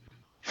viselte.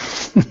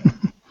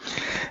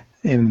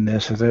 Én minden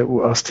esetre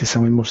azt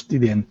hiszem, hogy most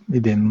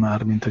idén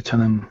már, mint hogyha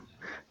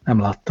nem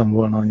láttam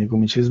volna annyi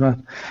gumicsizmát.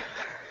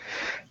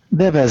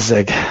 De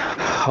bezzeg,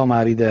 ha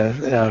már ide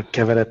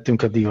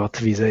elkeveredtünk a divat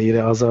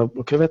vizeire, az a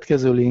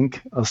következő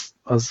link,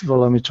 az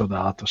valami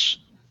csodálatos.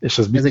 És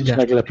az biztos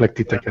megleplek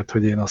titeket,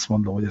 hogy én azt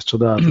mondom, hogy ez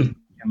csodálatos.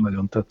 Én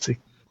nagyon tetszik.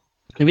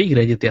 Végre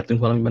egyetértünk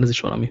valamiben, ez is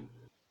valami.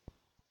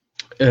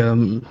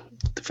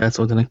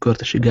 Felszólítanak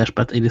Körtesi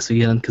Gáspárt, egyrészt, hogy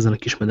jelentkezzen a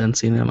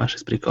kismedencénél,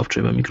 másrészt pedig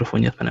kapcsolja be a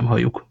mikrofonját, mert nem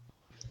halljuk.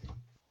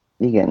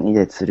 Igen, így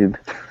egyszerűbb.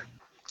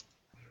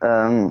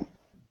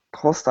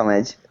 Hoztam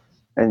egy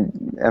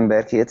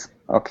emberkét,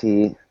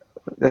 aki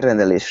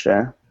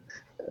rendelésre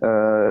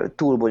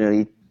túl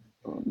bonyolít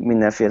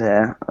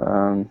mindenféle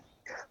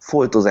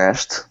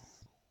foltozást,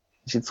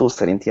 és itt szó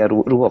szerint ilyen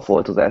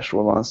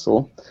ruhafoltozásról van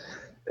szó.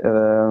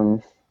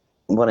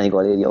 Van egy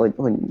galéria,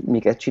 hogy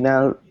miket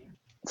csinál,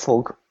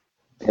 fog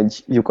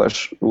egy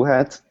lyukas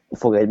ruhát,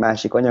 fog egy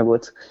másik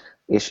anyagot,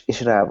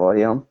 és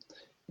rávarja,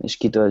 és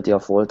kitölti a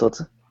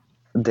foltot,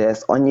 de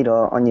ezt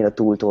annyira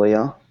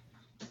túltolja,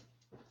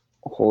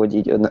 hogy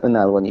így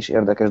önállóan is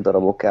érdekes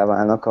darabokká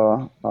válnak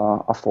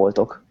a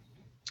foltok.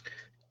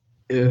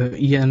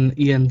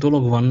 Ilyen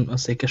dolog van a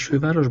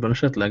Székesfővárosban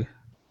esetleg?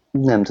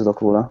 Nem tudok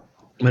róla.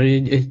 Mert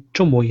egy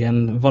csomó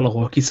ilyen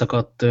valahol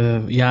kiszakadt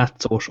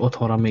játszós,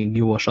 otthonra még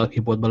jó a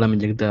sarkiboltba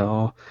lemegyek, de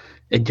a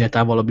egyel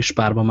távolabb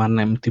spárban már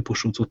nem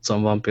típusú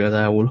cuccom van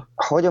például.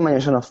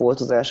 Hagyományosan a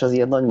foltozás az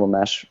ilyen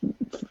nagymamás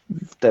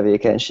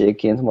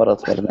tevékenységként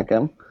maradt meg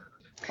nekem.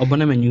 Abban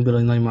nem menjünk bele,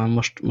 hogy nagymám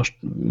most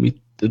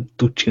mit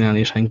tud csinálni,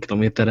 és hány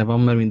kilométerre van,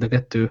 mert mind a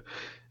kettő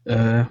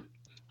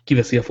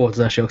kiveszi a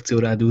foltozási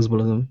akciórádiuszból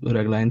az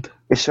öreg lányt.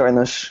 És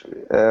sajnos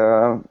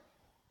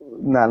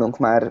nálunk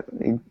már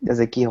ez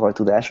egy kihalt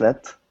tudás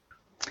lett.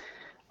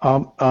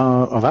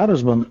 A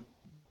városban,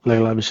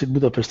 legalábbis itt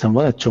Budapesten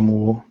van egy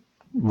csomó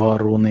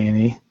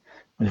varrónéni,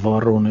 vagy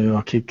varrónő,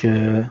 akik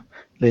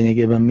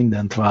lényegében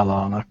mindent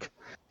vállalnak.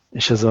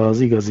 És ez az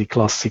igazi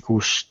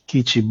klasszikus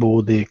kicsi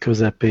bódé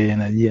közepén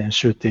egy ilyen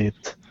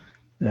sötét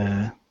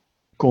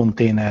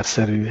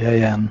konténerszerű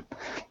helyen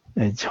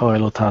egy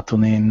hajlott hátú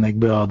néninek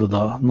beadod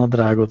a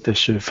nadrágot,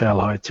 és ő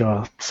felhajtja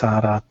a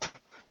szárát,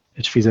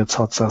 és fizetsz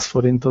 600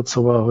 forintot,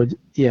 szóval, hogy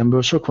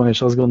ilyenből sok van,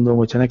 és azt gondolom,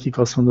 hogyha nekik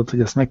azt mondod,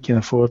 hogy ezt meg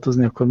kéne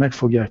foltozni, akkor meg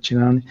fogják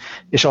csinálni,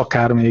 és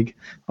akár még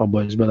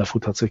abban is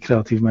belefuthatsz, hogy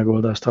kreatív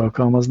megoldást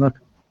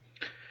alkalmaznak.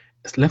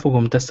 Ezt le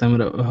fogom teszem,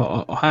 mert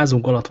a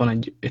házunk alatt van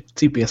egy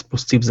cipész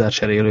plusz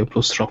cipzárcserélő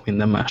plusz sok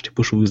minden más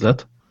típusú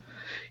üzlet,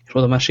 és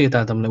oda már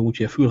sétáltam le úgy,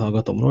 hogy a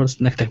fülhallgatomról, ezt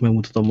nektek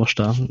megmutatom most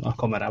a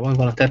kamerában,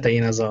 van a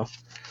tetején ez a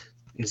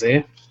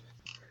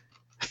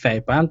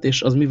fejpánt,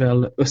 és az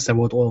mivel össze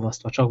volt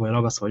olvasztva csak, vagy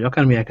ragasztva, vagy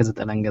akármi, elkezdett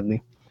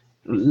elengedni.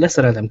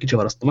 Leszereltem,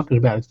 kicsavaroztam, és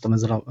beállítottam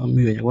ezzel a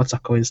műanyag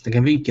vacakkal, hogy ezt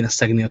nekem végig kéne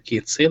szegni a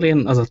két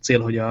szélén. Az a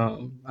cél, hogy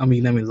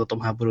amíg nem jön az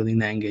atomháborúni,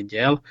 ne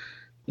engedje el,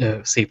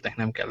 szépnek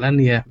nem kell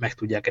lennie, meg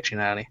tudják-e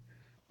csinálni.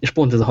 És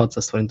pont ez a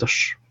 600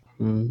 forintos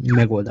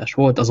megoldás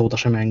volt, azóta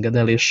sem enged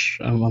el, és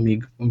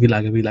amíg a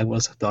világ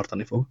valószínűleg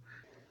tartani fog.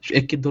 És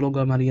egy-két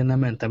dologgal már ilyen nem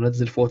mentem le,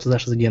 ezért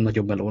foltozás az egy ilyen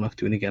nagyobb melónak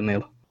tűnik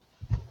ennél.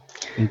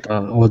 Mint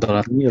a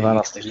oldalat. Nyilván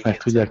azt is meg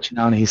tudják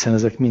csinálni, hiszen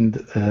ezek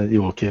mind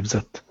jól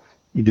képzett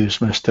idős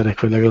mesterek,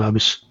 vagy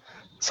legalábbis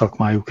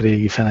szakmájuk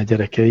régi fene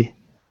gyerekei,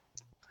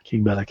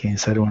 akik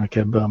belekényszerülnek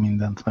ebbe a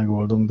mindent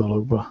megoldunk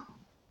dologba.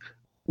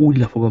 Úgy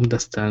le fogom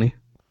tesztelni.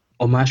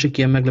 A másik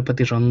ilyen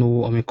meglepetés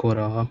annó, amikor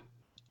a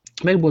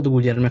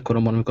megboldogult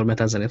gyermekkoromban, amikor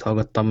metalzenét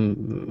hallgattam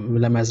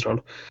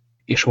lemezről,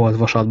 és volt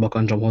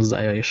vasatbakancsom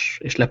hozzája,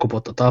 és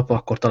lekopott a talpa,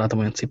 akkor találtam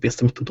olyan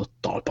cipészt, amit tudott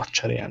talpat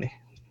cserélni.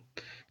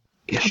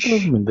 És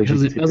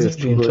az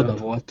egy csoda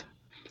volt.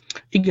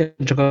 Igen,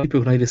 csak a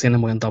cipők nagy részén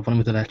nem olyan talp van,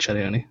 amit lehet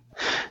cserélni.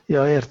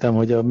 Ja, értem,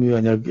 hogy a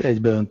műanyag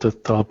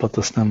egybeöntött talpat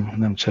azt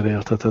nem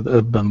cserélteted,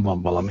 ebben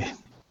van valami.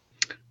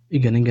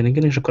 Igen,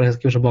 és akkor ehhez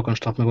képest a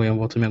bakancstalp meg olyan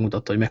volt, hogy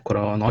megmutatta, hogy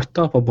mekkora a nagy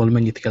talp, abból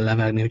mennyit kell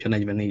levágni, hogyha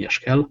 44-es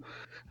kell.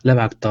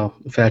 Levágta,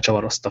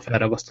 felcsavarozta,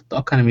 felragasztotta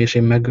akármi, és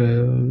én meg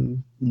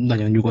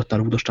nagyon nyugodtan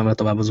rúgdostam vele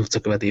tovább az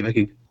utcakövet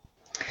évekig.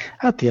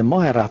 Hát ilyen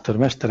maherátor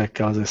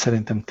mesterekkel azért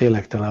szerintem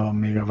tényleg tele van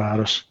még a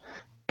város.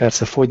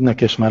 Persze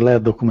fogynak, és már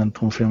lehet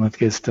dokumentumfilmet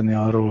készíteni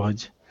arról,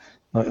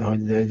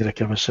 hogy egyre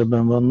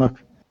kevesebben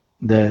vannak,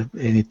 de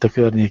én itt a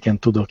környéken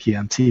tudok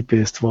ilyen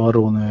cipészt,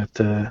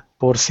 varrónőt,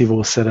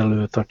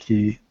 porszívószerelőt,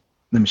 aki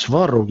nem is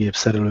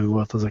varrógépszerelő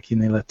volt az,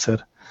 akinél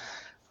egyszer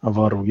a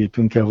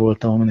varrógépünkkel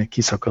voltam, aminek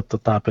kiszakadt a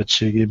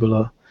tápegységéből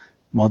a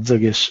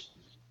madzag, és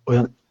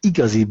olyan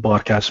igazi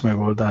barkács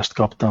megoldást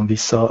kaptam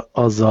vissza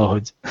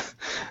azzal,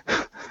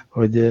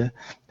 hogy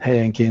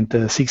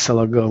helyenként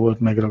szikszalaggal volt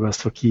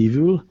megragasztva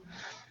kívül,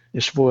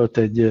 és volt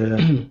egy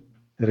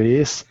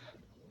rész,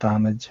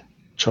 talán egy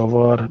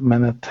csavar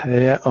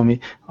menethelye,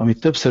 ami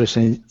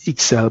többszörösen egy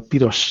XL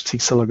piros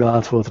szikszalaggal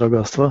át volt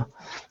ragasztva,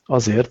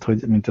 azért,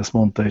 hogy, mint ezt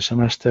mondta is a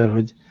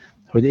mester,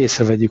 hogy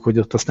észrevegyük, hogy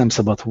ott azt nem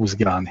szabad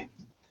húzgálni.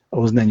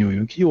 Ahhoz ne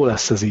nyúljunk. Jó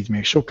lesz ez így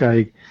még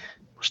sokáig.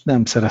 Most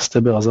nem szerezte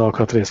be az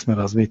alkatrészt, mert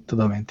az mit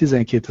tudom én,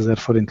 12 000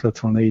 forint lett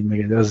volna, így még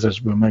egy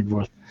 1000-esből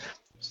megvolt.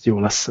 Jó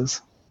lesz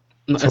ez.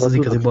 Na szóval ez az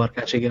igazi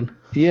barkács, igen.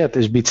 Ilyet,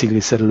 és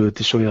bicikliszerelőt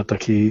is olyat,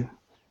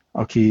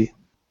 aki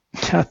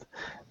hát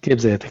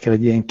képzeljétek el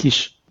egy ilyen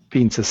kis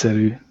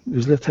pinceszerű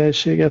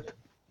üzlethelyiséget,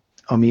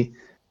 ami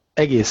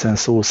egészen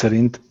szó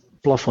szerint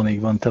plafonig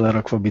van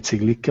telerakva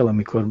biciklikkel,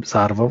 amikor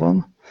zárva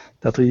van,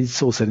 tehát hogy így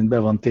szó szerint be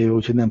van téve,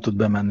 úgyhogy nem tud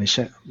bemenni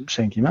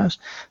senki más,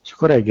 és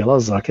akkor reggel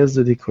azzal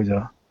kezdődik, hogy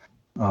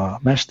a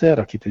mester,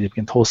 akit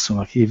egyébként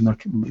hosszúnak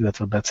hívnak,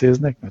 illetve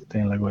becéznek, mert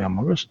tényleg olyan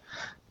magas,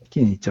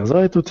 kinyitja az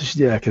ajtót, és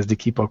így elkezdi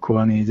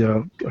kipakolni így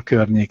a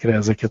környékre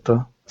ezeket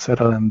a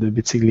szerelendő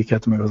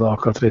bicikliket, meg az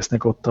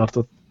alkatrésznek ott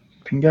tartott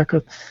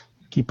ringákat,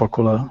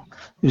 kipakol a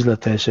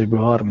üzlethelyiségből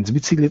 30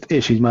 biciklit,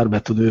 és így már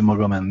be tud ő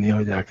maga menni,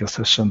 hogy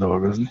elkezdhessen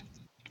dolgozni.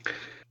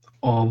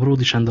 A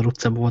Bródi Sándor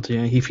utcában volt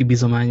olyan hifi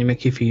bizomány, meg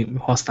hifi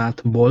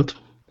használt bolt,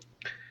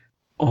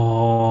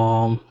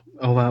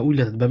 ahová úgy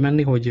lehetett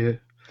bemenni, hogy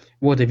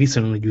volt egy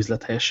viszonylag nagy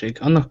üzlethelyiség.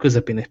 Annak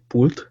közepén egy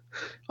pult,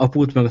 a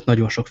pult mögött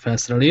nagyon sok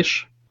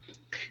felszerelés,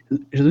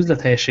 és az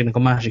üzlethelyiségnek a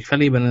másik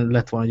felében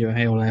lett volna egy olyan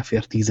hely, ahol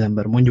elfér 10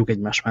 ember, mondjuk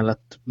egymás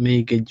mellett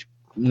még egy,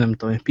 nem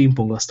tudom, egy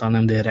pingpongasztal,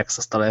 nem, de egy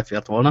rexasztal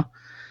elfért volna.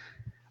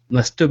 Na,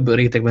 ez több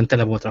rétegben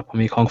tele volt rakva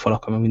még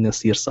hangfalakkal, meg minden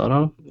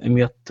szírszarral,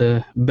 emiatt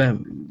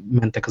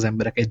bementek az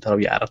emberek egy darab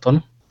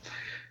járaton.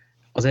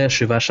 Az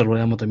első vásárló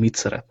elmondta, hogy mit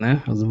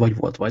szeretne, az vagy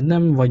volt, vagy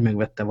nem, vagy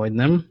megvette, vagy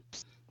nem.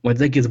 Majd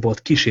az egész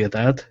bolt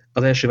kisétált,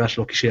 az első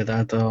vásárló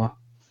kisétált a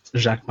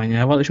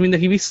zsákmányával, és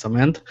mindenki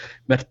visszament,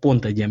 mert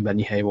pont egy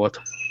embernyi hely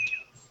volt.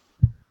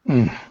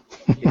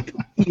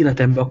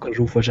 Életemben akkor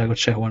zsúfoltságot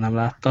sehol nem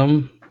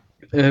láttam,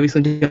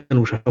 viszont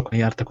gyanúsan sokan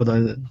jártak oda,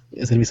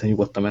 ezért viszont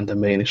nyugodtan mentem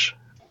be én is.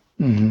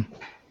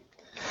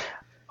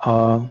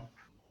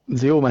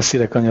 Az jó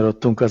messzire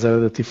kanyarodtunk az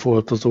eredeti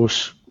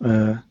foltozós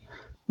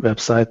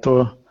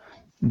websájtól,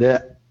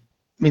 de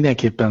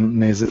mindenképpen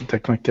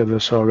nézzétek meg,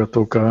 kedves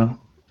hallgatók,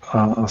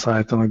 a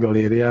szájton a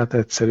galériát.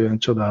 Egyszerűen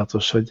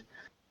csodálatos,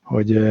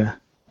 hogy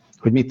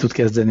mit tud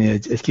kezdeni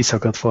egy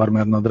kiszakadt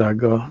farmer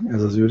nadrággal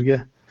ez az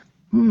űrge.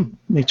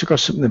 Még csak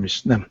az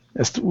nem.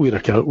 Ezt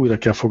újra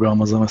kell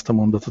fogalmaznom, ezt a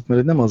mondatot,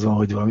 mert nem az van,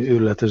 hogy valami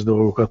őrületes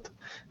dolgokat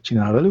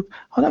csinál velük,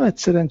 hanem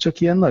egyszerűen csak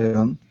ilyen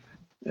nagyon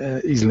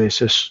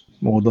ízléses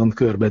módon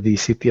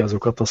körbedíszíti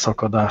azokat a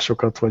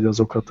szakadásokat, vagy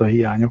azokat a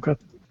hiányokat.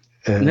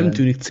 Nem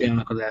tűnik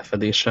célnak az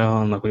elfedése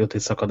annak, hogy ott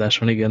egy szakadás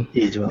van, igen.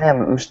 Így van.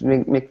 Nem, most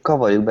még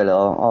kavarjuk bele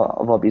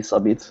a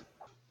wabi-szabit.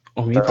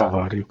 Amit?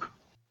 Kavarjuk.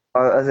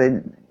 Az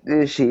egy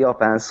ősi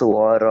japán szó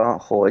arra,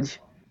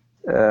 hogy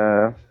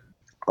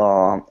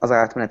az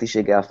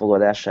átmenetiség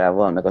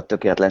elfogadásával, meg a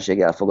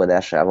tökéletlenség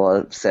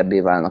elfogadásával szebbé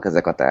válnak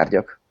ezek a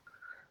tárgyak.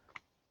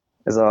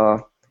 Ez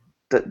a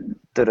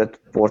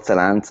törött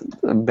porcelánt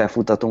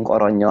befutatunk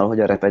arannyal, hogy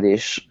a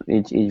repedés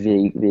így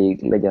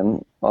végig legyen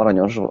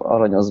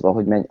aranyozva,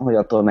 hogy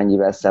attól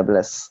mennyivel szebb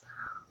lesz.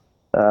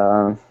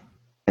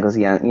 Meg az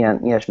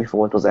ilyesmi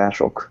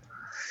foltozások,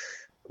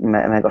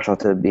 meg a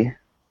stb.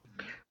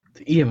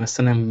 Ilyen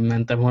messze nem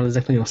mentem volna,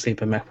 ezek nagyon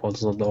szépen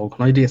megfoltozott dolgok.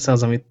 Nagy része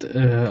az,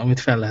 amit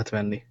fel lehet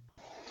venni.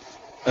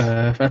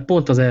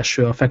 Pont az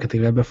első a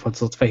feketével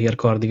befoltozott fehér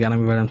kardigán,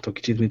 amivel nem tudok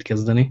kicsit mit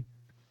kezdeni,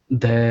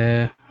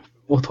 de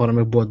otthonra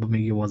meg boltban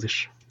még jó az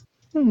is.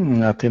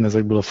 Hát én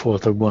ezekből a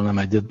foltokból nem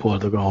egyet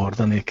boldogan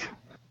hordanék.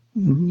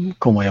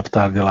 Komolyabb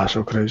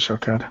tárgyalásokra is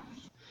akár.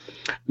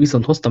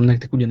 Viszont hoztam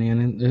nektek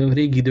ugyanilyen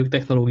régi idők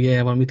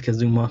technológiájával, mit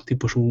kezdünk ma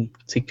típusú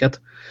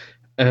cikket.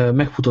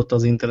 Megfutotta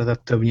az internetet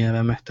több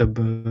nyelven, meg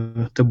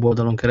több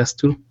oldalon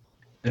keresztül.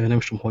 Nem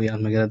is tudom, hol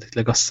jelent meg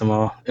eredetileg, azt hiszem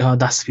a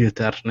Das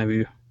Filter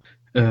nevű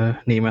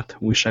német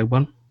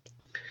újságban.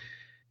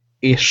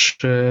 És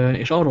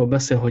arról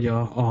beszél, hogy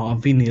a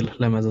vinil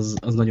lemez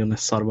az nagyon nagy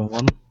szarban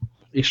van,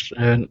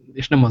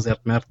 és nem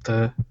azért, mert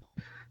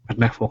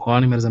meg fog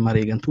halni, mert ezen már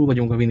régen túl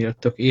vagyunk, a vinil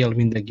tök él,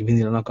 mindenki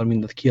vinilen akar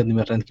mindent kiadni,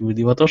 mert rendkívül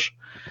divatos.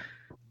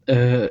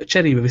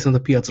 Cserébe viszont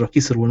a piacra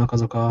kiszorulnak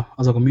azok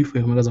a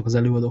műfajok, meg azok az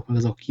előadók, meg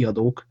azok a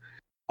kiadók,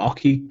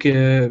 akik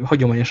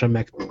hagyományosan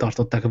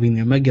megtartották a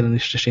vinil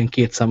megjelenést, és ilyen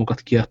 2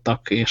 számokat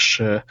kiadtak,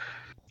 és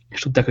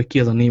tudták, hogy ki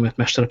az a német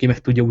mester, aki meg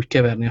tudja úgy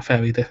keverni a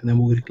felvételt, hogy nem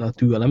ugrik le a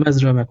tű a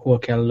lemezről, meg hol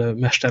kell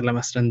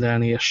mesterlemezt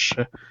rendelni,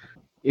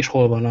 és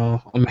hol van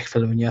a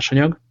megfelelő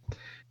nyersanyag.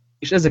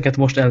 És ezeket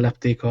most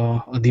ellepték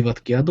a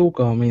divat kiadók,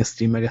 a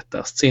mainstream megette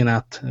a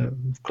szcénát,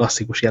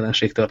 klasszikus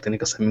jelenség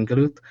történik a szemünk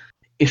előtt,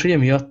 és hogy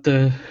emiatt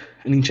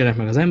nincsenek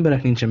meg az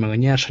emberek, nincsen meg a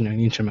nyersanyag,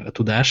 nincsen meg a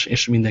tudás,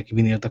 és mindenki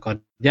vinilt akar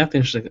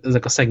gyártani, és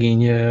ezek a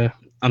szegény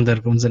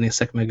underground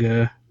zenészek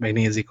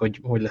megnézik,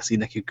 hogy lesz így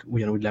nekik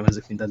ugyanúgy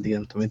lemezük, mint eddig,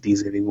 nem tudom,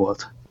 10 évig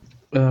volt.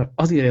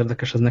 Azért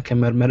érdekes ez nekem,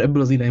 mert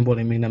ebből az irányból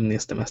én még nem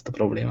néztem ezt a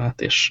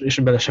problémát, és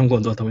bele sem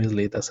gondoltam, hogy ez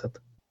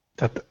létezhet.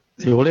 Tehát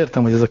jól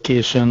értem, hogy ez a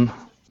későn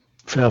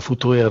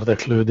felfutó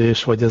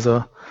érdeklődés, vagy ez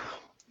a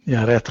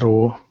ilyen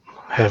retro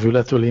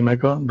hevület öli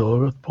meg a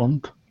dolgot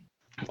pont?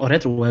 A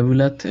retro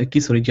hevület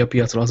kiszorítja a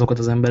piacra azokat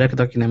az embereket,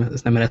 akik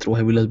ezt nem retro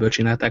hevületből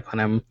csinálták,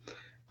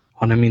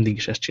 hanem mindig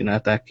is ezt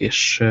csinálták,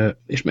 és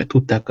meg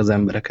tudták az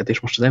embereket, és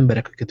most az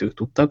emberek, akiket ők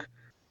tudtak,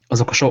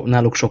 azok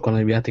náluk sokkal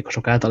nagyobb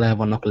játékosok által el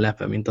vannak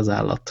lepve, mint az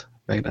állat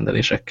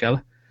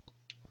megrendelésekkel.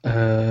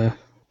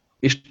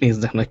 És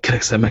néznek nagy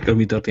kerek szemmekkel,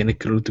 mi történik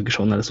körülöttük, és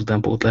onnan lesz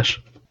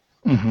utánpótlás.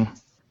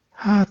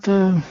 Hát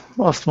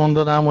azt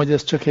mondanám, hogy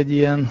ez csak egy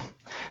ilyen,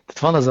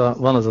 tehát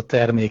van az a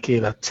termék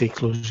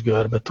életciklus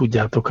görbe,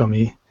 tudjátok,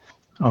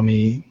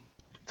 ami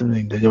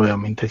mindegy olyan,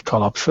 mint egy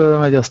kalap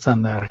fölmegy,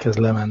 aztán elkezd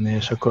lemenni,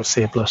 és akkor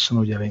szép lassan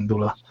úgy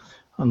elindul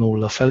a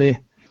nulla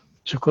felé,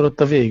 és akkor ott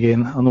a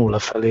végén a nulla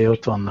felé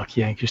ott vannak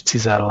ilyen kis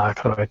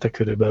cizellák rajta,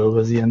 körülbelül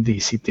az ilyen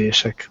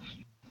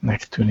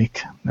díszítéseknek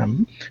tűnik,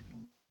 nem?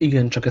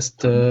 Igen, csak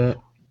ezt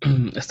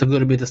a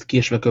görbét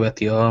késve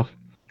követi azt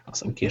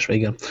hiszem késve,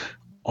 igen.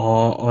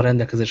 a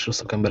rendelkezésre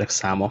szakemberek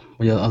száma,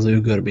 vagy az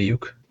ő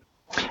görbéjük.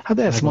 Hát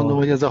ezt mondom,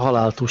 hogy ez a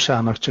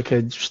haláltusának csak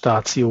egy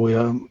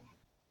stációja.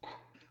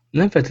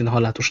 Nem feltétlenül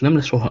halálos, nem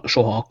lesz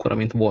soha akkora,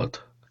 mint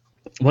volt.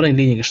 Van egy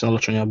lényegesen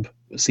alacsonyabb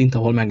szint,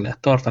 ahol meg lehet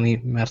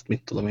tartani, mert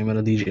mit tudom én, mert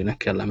a DJ-nek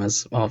kell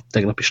lemez a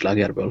tegnapi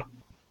slágerből.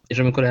 És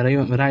amikor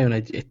erre rájön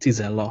egy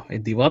cizella,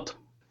 egy divat,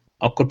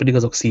 akkor pedig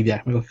azok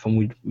szívják meg, akik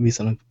amúgy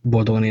viszonylag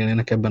boldogan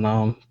élnének ebből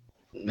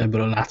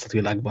a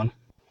látszatvilágban.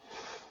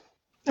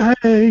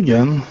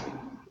 Igen,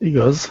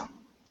 igaz.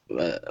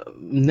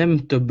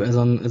 Nem több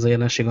ez a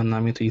jelenség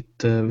annál, mint hogy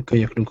itt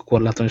könyöklünk a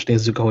korláton, és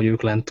nézzük, ahogy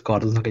ők lent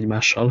kardoznak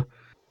egymással.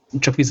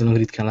 Csak viszonylag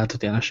ritkán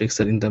látott jelenség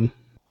szerintem.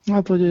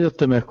 Hát, hogy a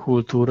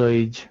tömegkultúra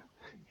így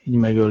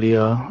megöli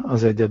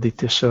az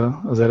egyedit és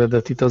az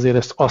eredetit,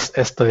 azért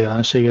ezt a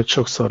jelenséget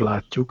sokszor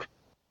látjuk.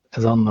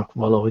 Ez annak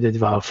valahogy egy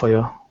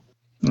válfaja,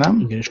 nem?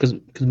 Igen, és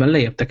közben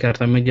lejjebb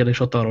tekertem egyel, és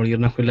ott arról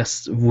írnak, hogy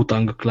lesz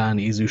Wu-Tang klán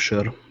ízű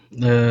sör.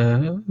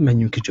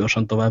 Menjünk is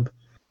gyorsan tovább.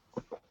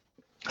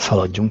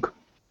 Szaladjunk.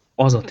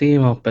 Az a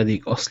téma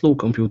pedig a slow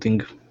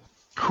computing.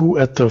 Hú,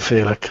 ettől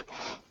félek.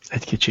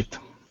 Egy kicsit.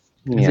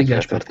 Ez egy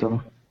Gásper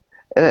téma.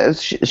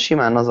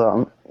 Simán az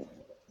a...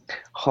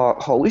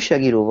 Ha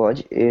újságíró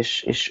vagy,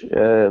 és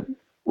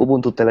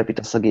Ubuntu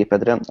telepítesz a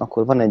gépedre,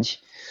 akkor van egy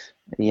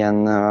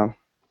ilyen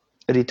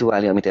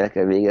rituálja, amit el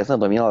kell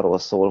végezned, ami arról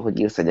szól, hogy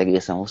írsz egy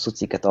egészen hosszú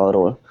cikket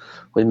arról,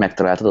 hogy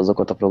megtaláltad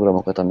azokat a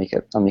programokat,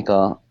 amik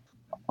a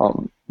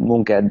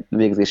munkád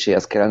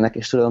végzéséhez kellnek,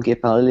 és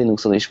tulajdonképpen a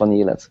Linuxon is van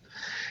élet.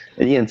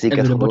 Egy ilyen cikket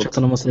előre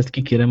bocsátanom azt, hogy ezt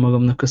kikérem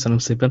magamnak, köszönöm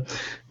szépen.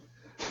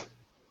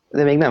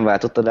 De még nem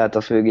váltottad át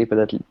a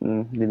főgépedet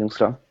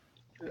Linuxra.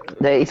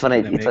 De itt van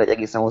egy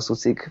egészen hosszú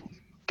cikk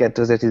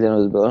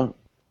 2015-ből,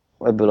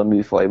 ebből a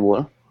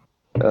műfajból.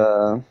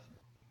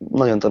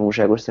 Nagyon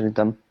tanulságos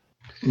szerintem.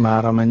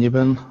 Már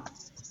amennyiben?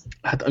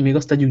 Hát még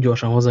azt tegyük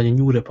gyorsan hozzá, hogy a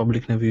New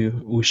Republic nevű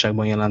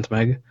újságban jelent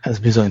meg. Ez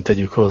bizony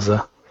tegyük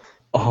hozzá.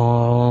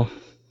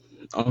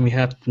 Ami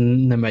hát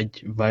nem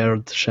egy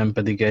Wired, sem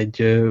pedig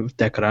egy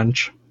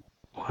TechCrunch,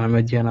 hanem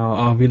egy ilyen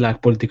a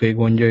világpolitikai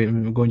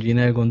gondjain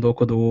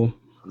elgondolkodó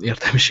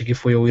értelmiségi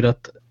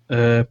folyóirat,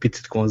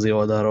 picit konzi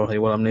oldalról, ha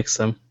jól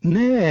emlékszem.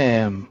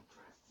 Nem,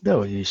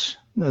 dehogy is.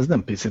 Ez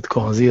nem picit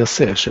konzi, az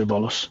szélső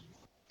balos.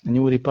 A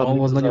New Republic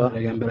ahhoz nagyon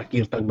öreg emberek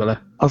írtak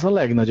bele. Az a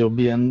legnagyobb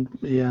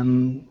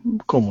ilyen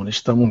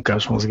kommunista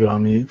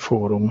munkásmozgalmi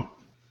fórum.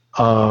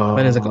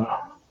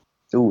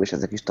 És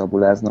ezek is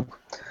tabuláznak.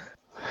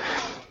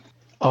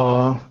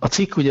 A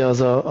cikk ugye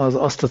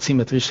azt a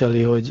címet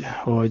viseli,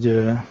 hogy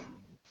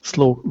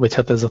slow, vagy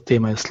hát ez a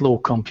téma, hogy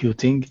slow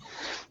computing,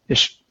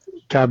 és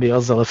kb.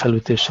 Azzal a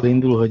felütéssel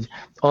indul, hogy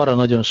arra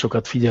nagyon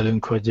sokat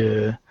figyelünk,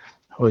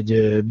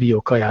 hogy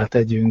biokaját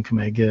együnk,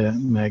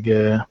 meg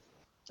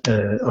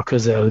a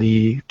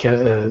közeli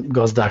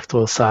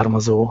gazdáktól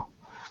származó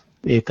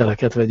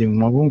ételeket vegyünk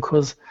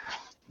magunkhoz.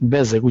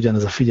 Bezzeg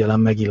ugyanez a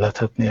figyelem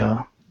megillethetné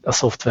a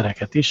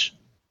szoftvereket is,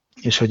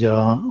 és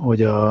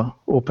hogy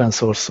a open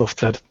source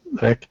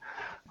szoftverek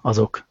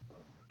azok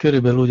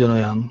körülbelül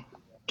ugyanolyan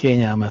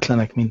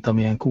kényelmetlenek, mint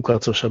amilyen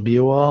kukacos a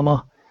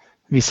bioalma,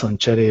 viszont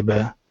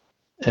cserébe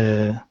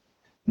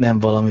nem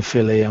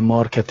valamiféle ilyen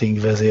marketing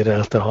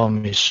vezérelte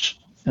hamis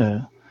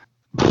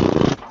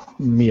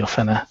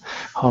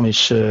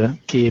hamis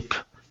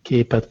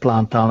képet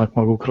plántálnak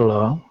magukról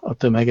a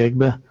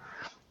tömegekbe,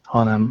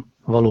 hanem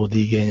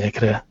valódi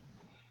igényekre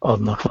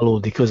adnak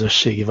valódi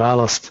közösségi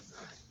választ.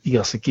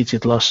 Igaz, hogy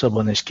kicsit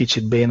lassabban és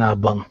kicsit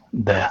bénábban,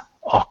 de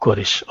akkor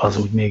is az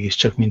úgy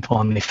mégiscsak, mint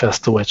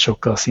manifesto, egy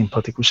sokkal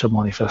szimpatikusabb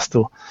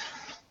manifesto,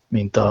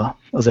 mint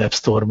az App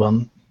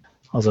Store-ban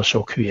az a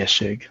sok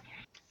hülyeség.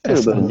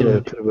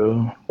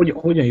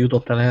 Hogyan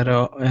jutott el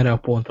erre a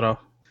pontra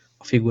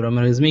a figura?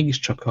 Mert ez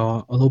mégiscsak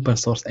az open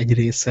source egy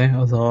része,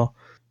 az a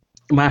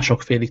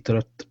mások félig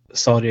törött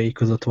szarjai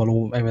között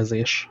való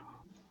evezés.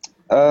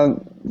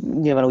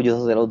 Nyilván úgy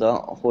az oda,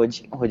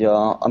 hogy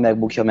a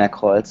MacBookja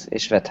meghalt,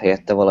 és vett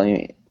helyette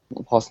valami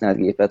használt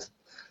gépet,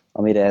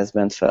 amire ez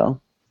bent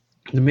fel.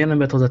 De miért nem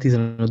vett hozzá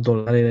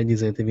 $15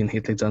 egy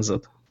Win7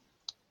 licencet?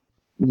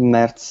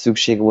 Mert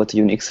szükség volt a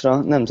Unixra,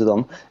 nem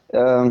tudom.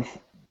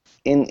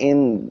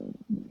 Én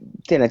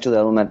tényleg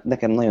csodálom, mert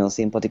nekem nagyon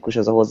szimpatikus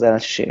ez a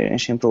hozzáállás,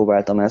 és én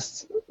próbáltam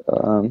ezt.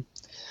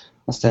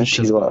 Aztán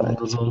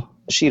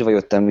sírva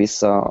jöttem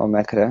vissza a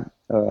Mac-re,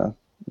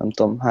 nem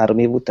tudom, 3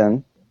 év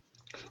után.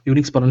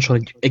 Unix parancsol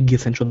egy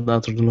egészen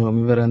csodálatos dolog,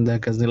 amivel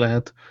rendelkezni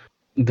lehet,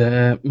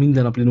 de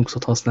minden nap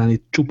Linuxot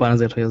használni csupán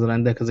azért, hogy ez a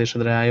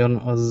rendelkezésedre álljon,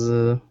 az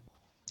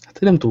hát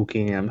nem túl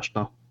kényelmes.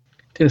 Na.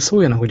 Tényleg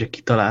szóljanak, hogy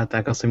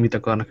kitalálták azt, hogy mit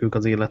akarnak ők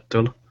az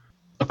élettől.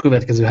 A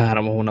következő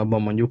 3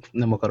 hónapban mondjuk,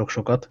 nem akarok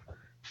sokat,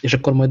 és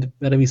akkor majd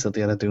erre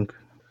visszatérhetünk.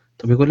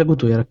 Amikor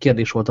legutoljára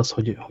kérdés volt az,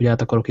 hogy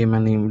át akarok én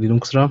menni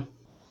Linuxra,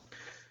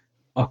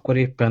 akkor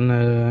éppen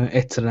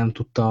egyszer nem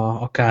tudta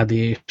a KD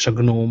és a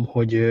GNOME,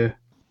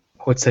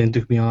 hogy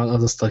szerintük mi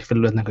az asztali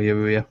felületnek a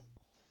jövője.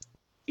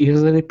 És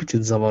ez egy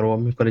picit zavaró,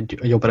 amikor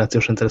egy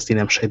operációs rendszer ezt így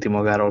nem sejti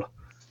magáról.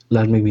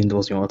 Lásd még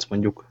Windows 8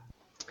 mondjuk.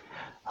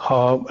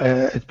 Ha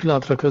egy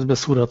pillanatra közben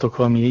szúrhatok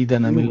valami ide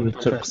nem illő,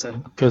 csak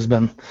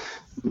közben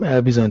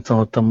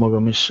elbizonytalanodtam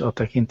magam is a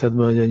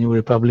tekintetben, hogy a New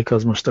Republic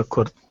az most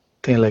akkor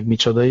tényleg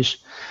micsoda is,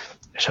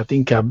 és hát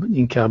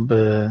inkább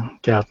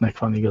Keltnek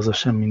van igaza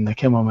sem, mint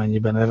nekem,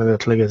 amennyiben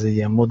eredetileg ez egy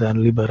ilyen modern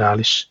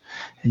liberális,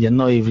 egy ilyen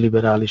naív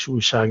liberális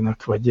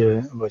újságnak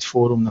vagy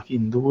fórumnak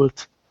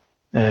indult,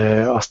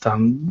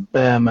 aztán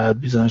beemelt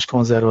bizonyos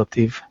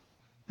konzervatív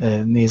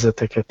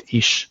nézeteket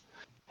is,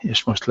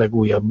 és most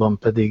legújabban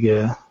pedig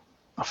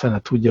a fene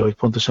tudja, hogy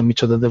pontosan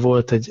micsoda, de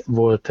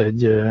volt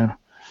egy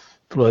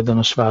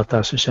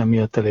tulajdonosváltás, és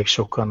emiatt elég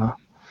sokan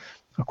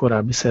a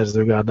korábbi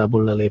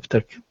szerzőgárdából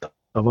leléptek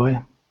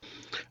tavaly.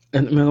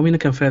 Meg ami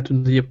nekem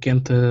feltűnt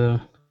egyébként,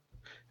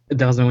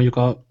 de az meg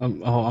mondjuk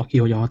aki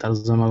hogyan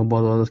határozza meg a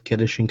baloldalt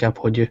kérdés inkább,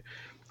 hogy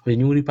a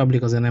New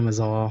Republic azért nem ez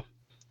a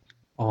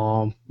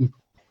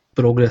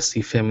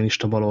progresszív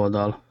feminista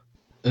baloldal.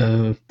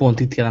 Pont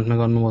itt jelent meg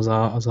annó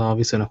az a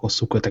viszonylag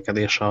hosszú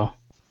kötekedés.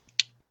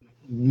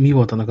 Mi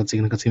volt annak a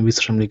cikknek a cím?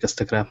 Biztos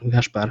emlékeztek rá,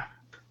 Gáspár?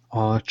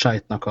 A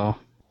Csajtnak a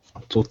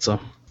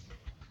cucca.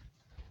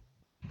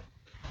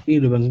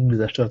 Élőben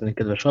googlizás történik,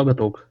 kedves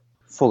hallgatók.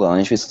 Fogalmam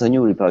is, viszont a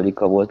New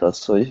Republic-a volt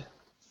az, hogy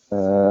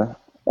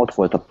ott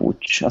volt a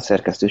puccs, a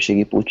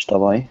szerkesztőségi puccs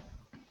tavaly.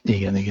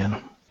 Igen.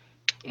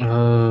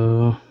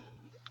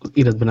 Az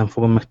életben nem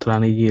fogom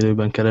megtalálni így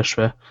élőben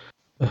keresve.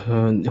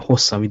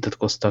 Hosszan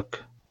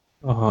vitatkoztak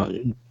a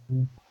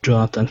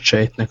Jonathan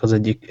Chaitnek az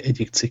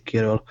egyik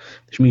cikkéről,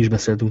 és mi is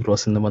beszéltünk róla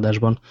szerintem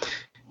adásban.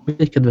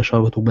 Egy kedves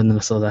hallgatók benne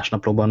lesz az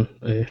adásnaplóban,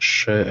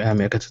 és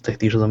elmélkedhetek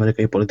ti is az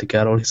amerikai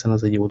politikáról, hiszen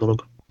az egy jó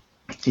dolog.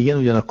 Igen,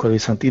 ugyanakkor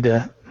viszont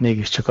ide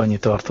mégiscsak annyi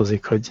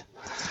tartozik, hogy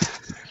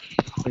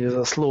ez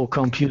a slow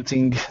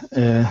computing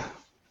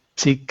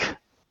cikk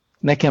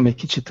nekem egy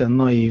kicsit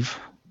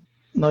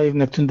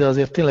naívnek tűnt, de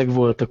azért tényleg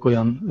voltak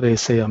olyan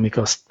részei,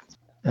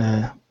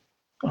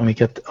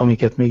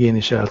 amiket még én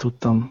is el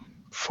tudtam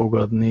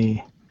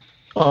fogadni,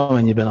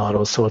 amennyiben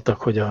arról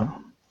szóltak,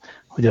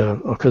 hogy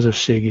a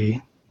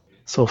közösségi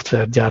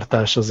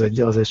szoftvergyártás az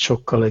egy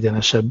sokkal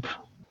egyenesebb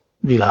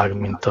világ,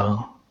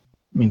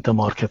 mint a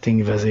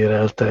marketing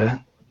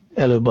vezérelte,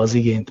 előbb az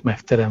igényt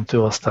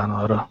megteremtő, aztán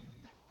arra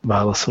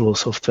válaszoló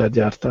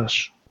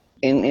szoftvergyártás.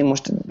 Én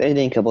most egyre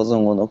inkább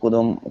azon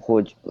gondolkodom,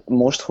 hogy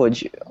most,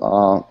 hogy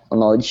a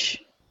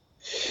nagy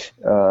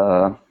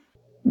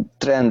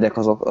trendek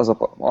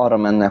azok arra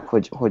mennek,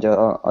 hogy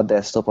a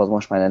desktop az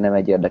most már nem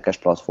egy érdekes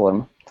platform.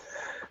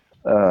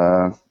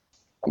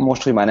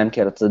 Most, hogy már nem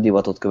kellett a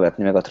divatot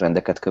követni, meg a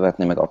trendeket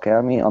követni, meg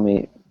akármi,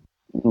 ami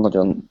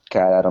nagyon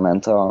kárára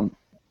ment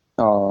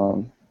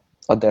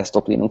a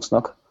desktop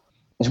Linuxnak.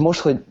 És most,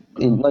 hogy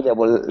így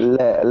nagyjából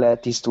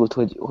letisztult,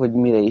 hogy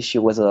mire is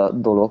jó ez a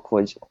dolog,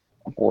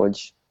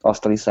 hogy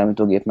asztali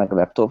számítógép meg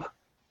laptop.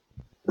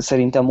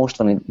 Szerintem most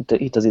van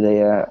itt az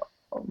ideje,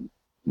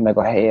 meg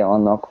a helye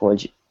annak,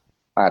 hogy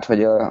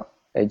átvegye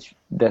egy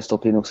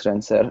desktop Linux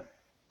rendszer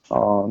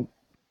a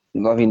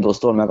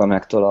Windows-tól, meg a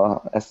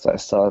Mac-től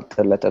ezt a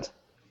területet.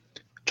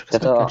 Csak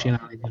ezt meg kell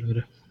csinálni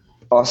egyelőre.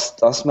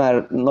 Azt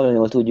már nagyon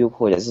jól tudjuk,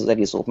 hogy ez az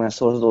egész open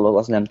source dolog,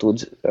 az nem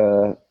tud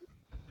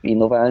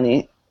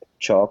innoválni,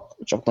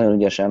 csak nagyon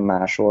ügyesen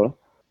másol,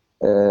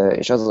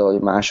 és azzal,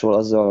 hogy másol,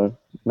 azzal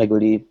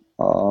megöli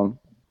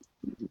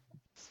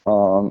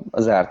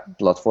az zárt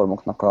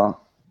platformoknak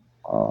a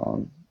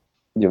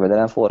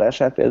jövedelem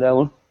forrását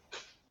például.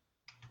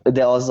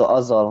 De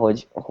azzal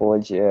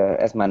hogy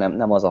ez már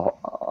nem az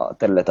a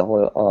terület,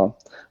 ahol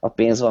a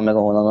pénz van, meg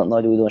ahol a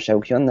nagy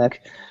újdonságok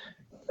jönnek,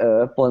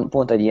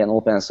 pont egy ilyen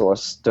open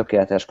source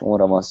tökéletes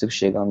klónra van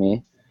szükség,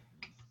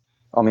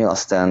 ami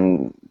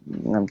aztán,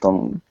 nem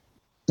tudom,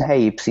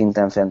 helyi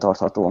szinten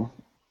fenntartható.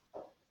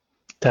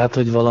 Tehát,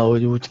 hogy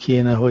valahogy úgy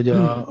kéne,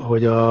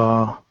 hogy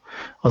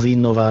az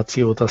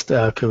innovációt azt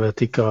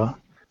elkövetik a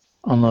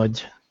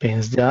nagy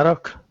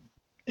pénzgyárak,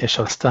 és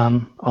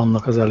aztán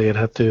annak az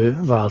elérhető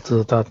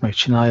változatát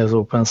megcsinálja az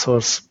open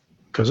source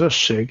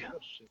közösség?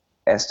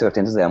 Ez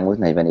történt az elmúlt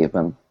 40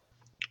 évben.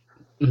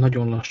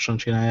 Nagyon lassan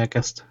csinálják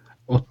ezt.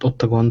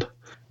 Ott a gond.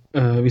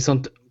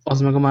 Viszont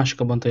az meg a másik,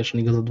 abban teljesen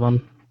igazad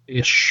van,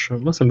 és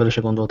azt bele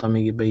se gondoltam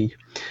még ebbe így,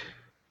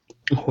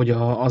 hogy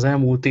az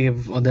elmúlt év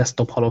a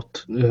Desktop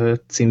halott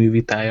című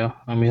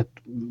vitája, amit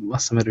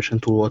azt hiszem erősen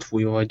túl volt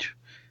fújva, vagy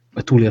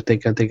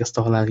túlértékelték ezt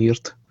a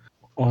halálhírt,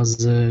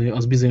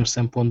 az bizonyos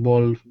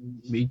szempontból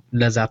így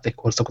lezárt egy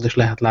korszakot, és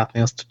lehet látni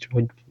azt,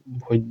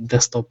 hogy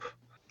desktop,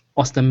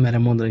 azt nem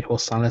merem mondani, hogy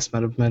hosszan lesz,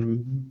 mert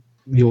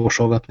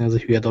jósolgatni az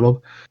egy hülye dolog,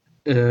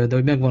 de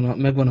hogy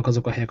megvannak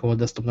azok a helyek, ahol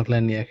desktopnak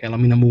lennie kell,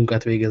 amin a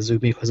munkát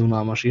végezzük, még ha ez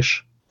unalmas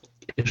is,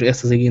 és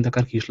ezt az igényt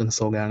akár ki is lehetne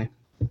szolgálni.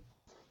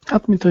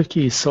 Hát, mint hogy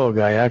ki is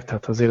szolgálják,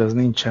 tehát azért az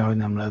nincsen, hogy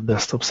nem lehet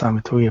desktop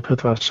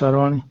számítógépet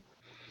vásárolni.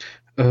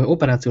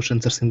 Operációs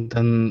rendszer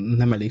szinten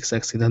nem elég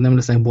szexi, de nem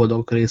lesznek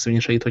boldogok a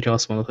részvényeseit, hogyha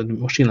azt mondod, hogy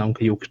most csinálunk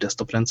egy jó kis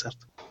desktop rendszert.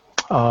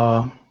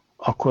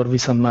 Akkor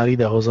viszont már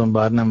idehozom,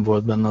 bár nem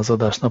volt benne az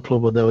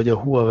adásnaplóban, de hogy a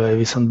Huawei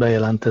viszont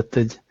bejelentett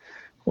egy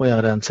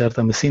olyan rendszert,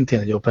 ami szintén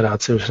egy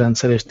operációs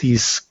rendszer, és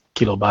 10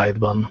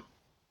 kilobájtban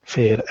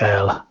fér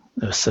el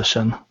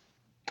összesen.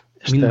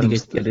 És mindig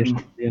egy kérdés,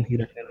 ilyen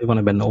híreken, hogy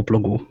van-e benne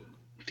oplogó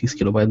 10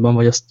 kilobajtban,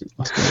 vagy azt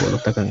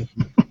megoldották el?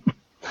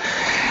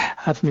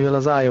 Hát mivel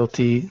az IoT,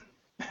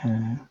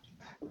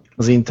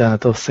 az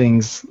Internet of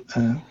Things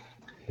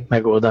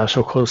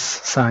megoldásokhoz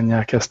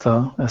szánják ezt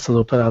az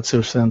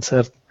operációs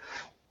rendszert,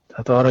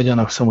 tehát arra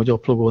gyanakszom, hogy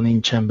oplogó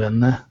nincsen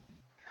benne,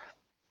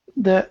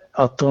 de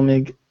attól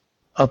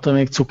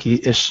még cuki,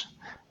 és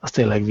az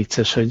tényleg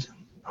vicces,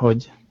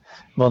 hogy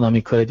van,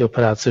 amikor egy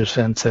operációs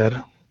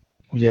rendszer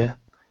ugye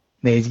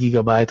 4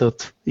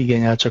 gigabájtot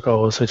igényel csak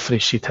ahhoz, hogy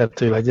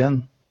frissíthető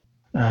legyen,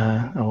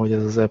 ahogy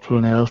ez az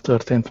Apple-nél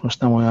történt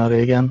most nem olyan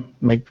régen,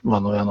 meg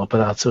van olyan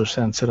operációs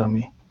rendszer,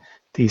 ami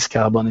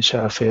 10K-ban is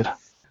elfér.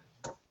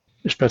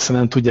 És persze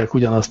nem tudják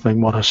ugyanazt, meg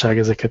marhaság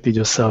ezeket így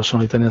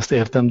összehasonlítani, ezt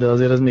értem, de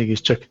azért ez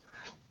mégiscsak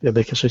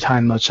érdekes, hogy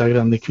hány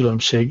nagyságrendi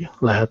különbség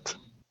lehet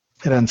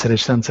rendszer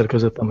és rendszer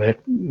között, amelyek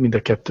mind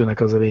a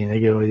kettőnek az a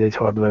lényege, hogy egy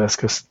hardware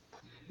eszköz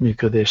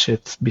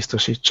működését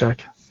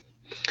biztosítsák.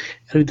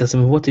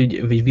 Előteszem, volt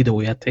egy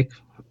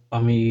videójáték,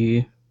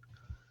 ami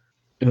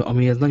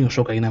nagyon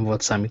sokáig nem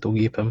volt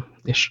számítógépem,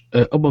 és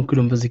abban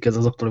különbözik ez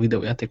azoktól a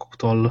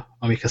videójátékoktól,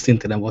 amikhez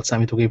szintén nem volt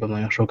számítógépem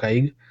nagyon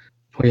sokáig,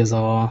 hogy ez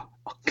a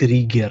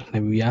Krieger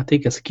nevű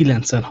játék, ez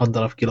 96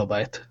 darab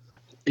kilobajt.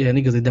 Ilyen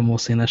igazi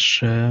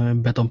demószínes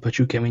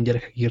betonpöcsű kemény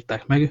gyerekek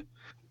írták meg,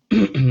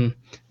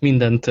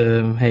 mindent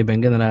helyben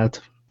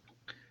generált,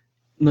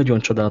 nagyon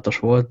csodálatos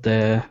volt,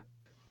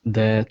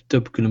 de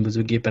több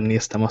különböző gépen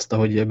néztem azt,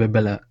 hogy ebbe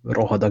bele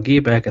rohad a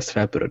gép, elkezd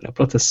felpörögni a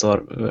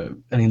processzor,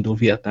 elindul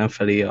Vietnám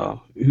felé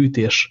a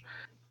hűtés,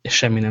 és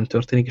semmi nem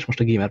történik, és most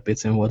a gamer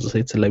PC-n volt az, hogy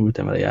egyszer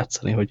leültem vele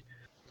játszani, hogy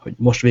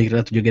most végre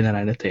le tudja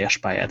generálni a teljes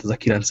pályát, ez a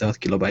 96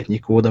 kilobájtnyi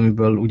kód,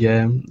 amiből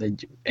ugye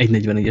egy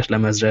 144-es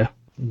lemezre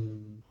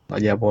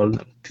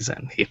nagyjából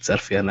 17-szer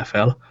férne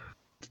fel.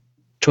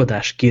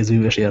 Csodás,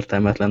 kézműves,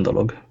 értelmetlen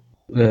dolog.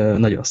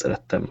 Nagyon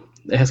szerettem.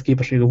 Ehhez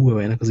képest még a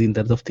Huawei-nek az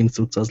Internet of Things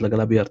cucca az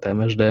legalább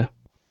értelmes,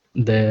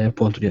 de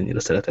pont ugyannyira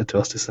szerethető,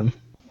 azt hiszem.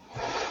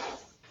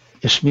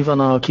 És mi van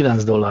a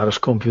 $9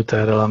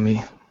 komputerrel, ami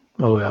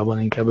valójában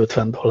inkább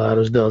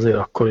 $50, de azért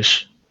akkor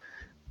is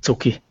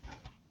cuki?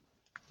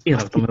 Én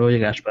raktam el, hogy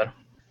Gáspár.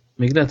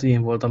 Még lehet, hogy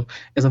én voltam.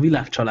 Ez a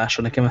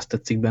világcsalása, nekem ezt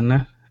tetszik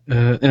benne.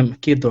 Nem,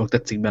 2 dolog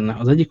tetszik benne.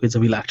 Az egyik, hogy ez a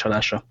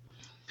világcsalása.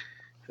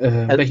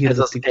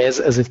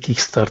 Ez egy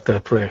Kickstarter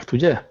projekt,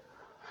 ugye?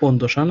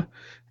 Pontosan.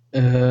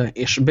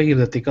 És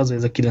behirdették az, hogy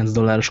ez a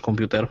 $9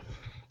 komputer,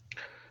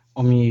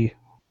 ami,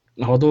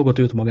 ha a dolgot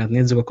őt magát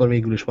nézzük, akkor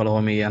végül is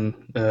valahol mélyen,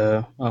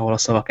 ahol a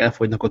szavak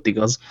elfogynak, ott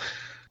igaz.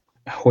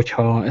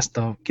 Hogyha ezt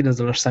a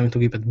 $9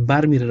 számítógépet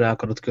bármire rá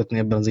akarod kötni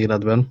ebben az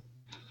életben,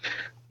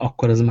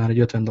 akkor ez már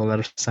egy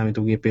 $50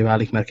 számítógépé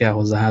válik, mert kell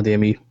hozzá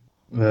HDMI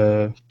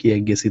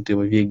kiegészítő,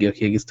 vagy VGA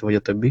kiegészítő, vagy a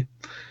többi.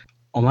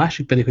 A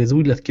másik pedig, hogy ez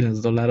úgy lett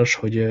 $9,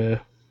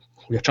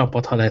 hogy a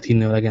csapat, ha lehet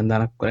hinni a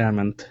legendának, akkor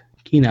elment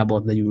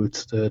Kínába,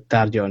 legyűlt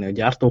tárgyalni a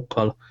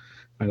gyártókkal,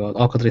 meg az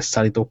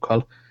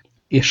alkatrészszállítókkal,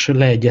 és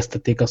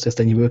leegyeztették azt, hogy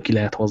ezt ennyiből ki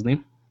lehet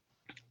hozni.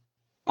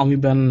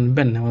 Amiben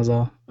benne az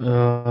a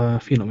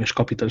finom és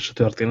kapitalista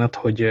történet,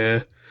 hogy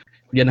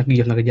ennek a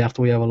gépnek a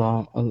gyártójával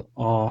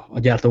a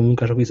gyártó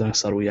munkások bizonyos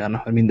szarul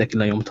járnak, mert mindenki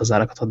lenyomta az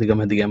árakat addig,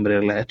 ameddig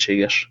emberre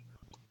lehetséges.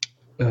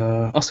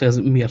 Az, hogy ez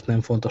miért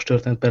nem fontos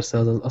történet, persze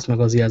az meg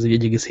az jelzi,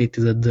 hogy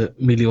 $1,7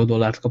 millió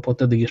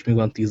kapott eddig, és még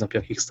van 10 napja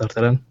a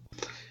Kickstarteren.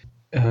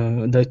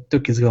 De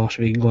tök izgalmas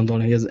végig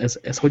gondolni, hogy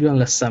ez hogyan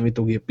lesz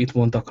számítógép, mit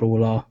mondtak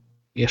róla,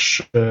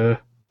 és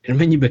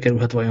mennyibe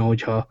kerülhet vajon,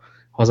 hogyha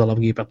az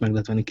alapgépet meg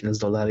lehet venni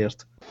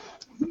 $9-ért.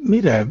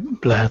 Mire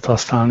lehet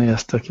használni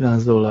ezt a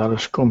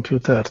 $9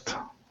 komputert,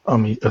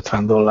 ami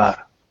 $50?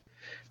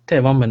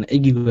 Van benne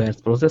 1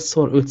 GHz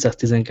processzor,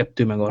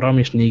 512 meg a RAM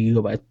és 4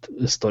 GB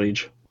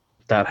storage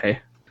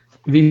tárhely.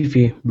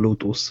 Wi-Fi,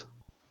 Bluetooth.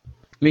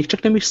 Még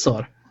csak nem is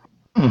szar.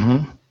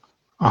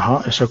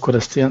 Aha, és akkor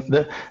ezt ilyen,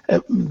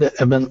 de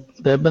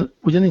ebben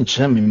ugye nincs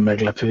semmi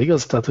meglepő,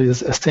 igaz? Tehát, hogy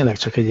ez tényleg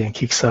csak egy ilyen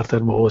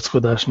Kickstarter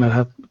bohóckodás, mert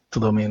hát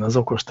tudom én, az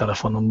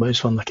okostelefonomban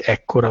is vannak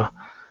ekkora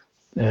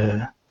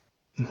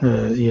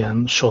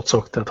ilyen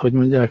socok, tehát hogy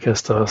mondják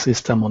ezt a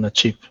System on a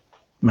Chip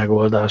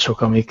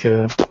megoldások, amik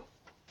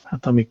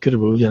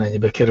körülbelül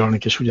ugyanennyibe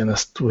kerülnek, és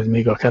ugyanezt, vagy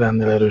még akár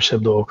ennél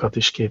erősebb dolgokat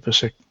is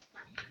képesek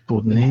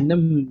tudni.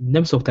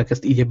 Nem szokták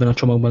ezt így ebben a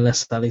csomagban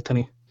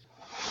leszállítani.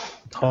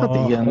 Hát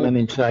igen, mert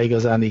nincs rá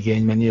igazán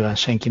igény, mert nyilván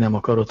senki nem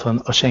akar otthon.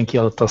 A senki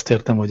alatt azt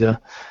értem, hogy az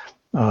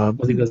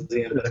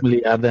 5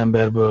 milliárd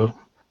emberből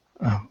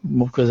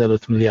közel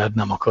 5 milliárd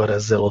nem akar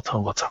ezzel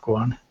otthon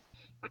vacakolni.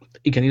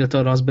 Igen, illetve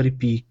a Raspberry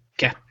Pi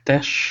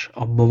 2-es,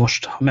 abban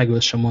most megöl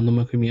sem mondom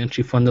meg, hogy milyen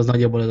chip van, de az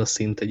nagyjából ez a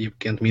szint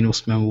egyébként,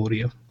 mínusz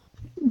memória.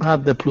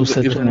 Hát de plusz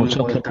egy csomó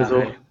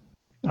csatlakozó.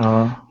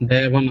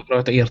 De vannak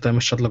rajta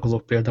értelmes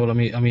csatlakozók például,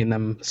 ami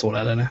nem szól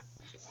ellene.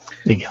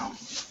 Igen.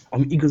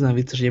 Ami igazán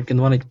vicces, egyébként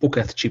van egy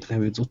Pocket Chip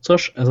nevű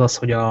cuccos, ez az,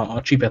 hogy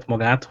a chipet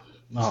magát,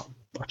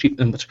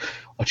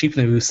 a chip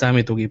nevű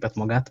számítógépet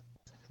magát,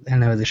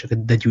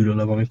 elnevezéseket de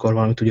gyűlölöm, amikor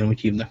valamit ugyanúgy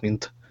hívnak,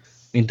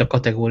 mint a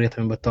kategóriát,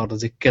 amiben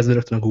tartozik, kezdve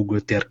rögtön a Google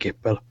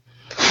térképpel.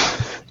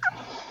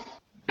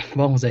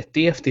 Van hozzá egy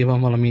TFT, van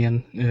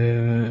valamilyen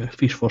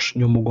fisfos,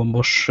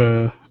 nyomógombos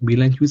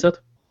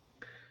billentyűzet.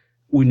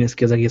 Úgy néz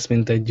ki az egész,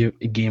 mint egy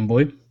Game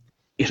Boy.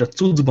 És a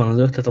cuccban az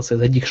ötlet az, hogy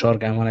az egyik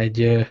sarkán van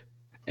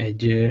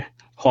egy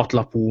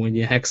hatlapú, egy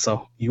ilyen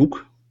hexa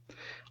lyuk,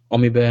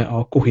 amiben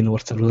a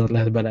Kohinoor ceruzát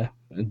lehet bele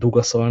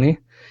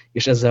dugaszolni,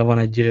 és ezzel van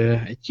egy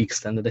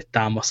kickstanded, egy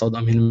támaszod,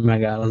 amin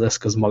megáll az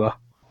eszköz maga.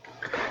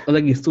 Az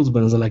egész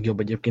cuccban ez a legjobb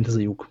egyébként, ez a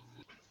lyuk.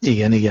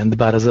 Igen, igen, de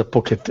bár ez a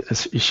Pocket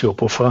ez is jó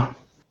pofa.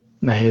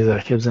 Nehéz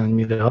elképzelni, hogy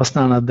mire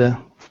használnád, de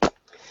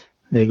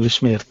végül is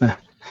miért ne.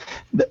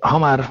 De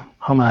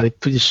ha már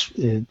itt úgyis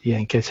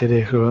ilyen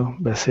kecserékről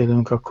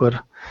beszélünk,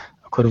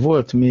 akkor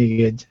volt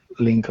még egy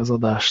link az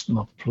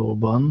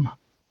adásnaplóban,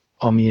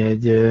 ami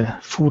egy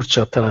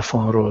furcsa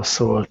telefonról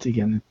szólt.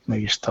 Igen, itt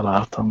meg is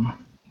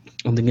találtam.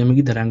 Addig én még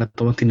ide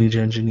rángattam a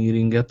Teenage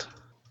Engineering-et.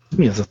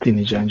 Mi az a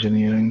Teenage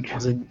Engineering?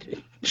 Ez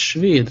egy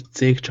svéd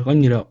cég, csak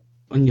annyira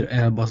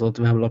elbaszott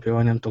weblapja,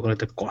 vagy nem tudok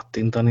rajta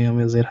kattintani,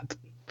 ami azért hát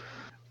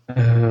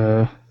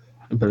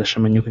bele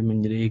sem menjünk, hogy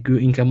mennyire égő.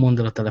 Inkább mondd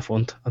el a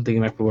telefont, addig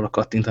megpróbálok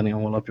kattintani a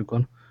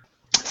honlapjukon.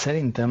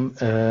 Szerintem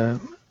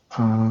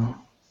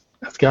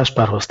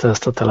Gáspár hozta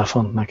ezt a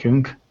telefont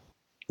nekünk.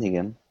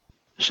 Igen.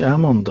 És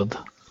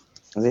elmondod?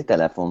 Ez egy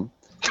telefon.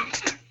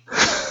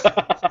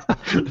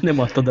 Nem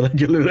adtad el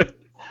egyelőre.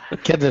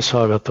 Kedves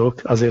hallgatók,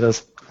 azért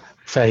az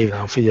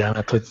felhívnám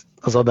figyelmet, hogy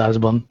az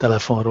adásban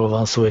telefonról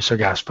van szó, és a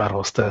Gáspár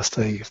hozta ezt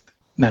a hírt.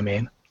 Nem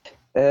én.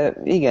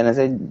 Igen, ez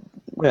egy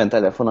olyan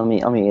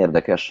telefon, ami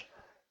érdekes.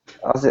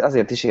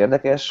 Azért is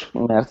érdekes,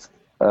 mert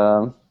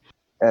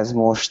ez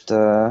most...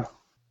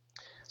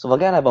 Szóval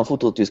Gánában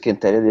futótűzként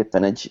terjed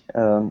éppen egy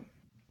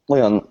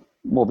olyan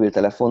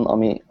mobiltelefon,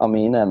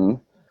 ami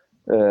nem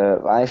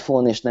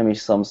iPhone, és nem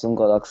is Samsung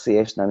Galaxy,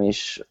 és nem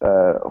is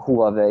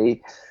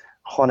Huawei,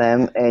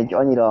 hanem egy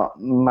annyira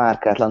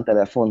márkátlan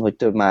telefon, hogy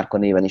több márka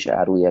néven is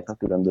árulják a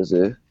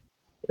különböző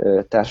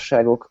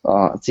társaságok.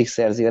 A cikk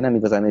szerzője nem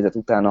igazán nézett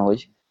utána,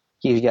 hogy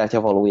ki is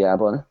gyártja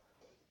valójában.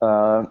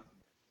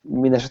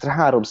 Mindenesetre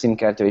 3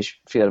 SIM-kártya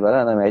is fér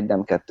bele, nem 1,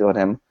 nem 2,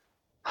 hanem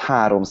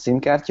 3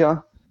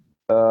 SIM-kártya.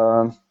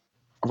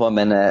 Van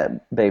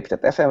benne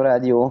beépített FM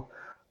rádió,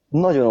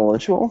 nagyon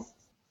olcsó.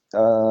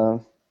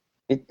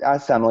 Itt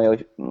átszámolja,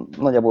 hogy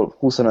nagyjából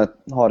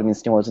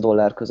 25-38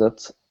 dollár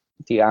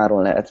közötti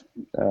áron lehet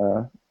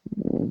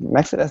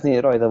megszerezni.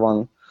 Rajta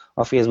van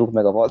a Facebook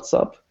meg a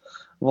WhatsApp,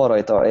 van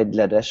rajta egy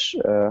LED-es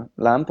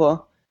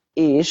lámpa,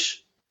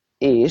 és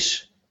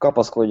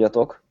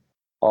kapaszkodjatok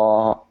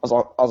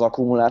az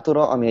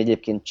akkumulátora, ami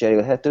egyébként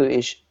cserélhető,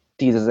 és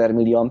 10.000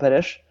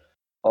 mAh,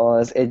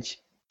 az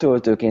egy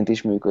töltőként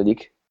is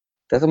működik.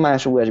 Tehát a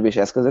más USB-s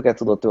eszközöket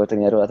tudod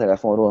tölteni erről a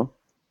telefonról.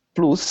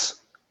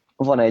 Plusz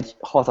van egy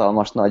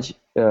hatalmas nagy,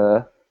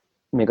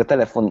 még a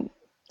telefon,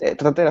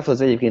 tehát a telefon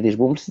az egyébként is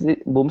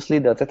bumszli,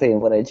 de a tetején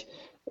van egy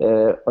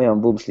olyan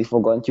bumszli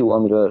fogantyú,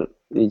 amiről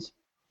így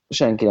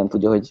senki nem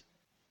tudja, hogy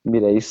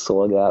mire is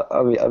szolgál,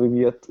 ami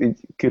miatt így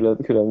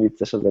külön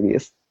vicces az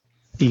egész.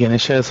 Igen,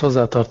 és ehhez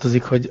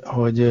hozzátartozik,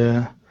 hogy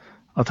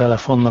a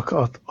telefonnak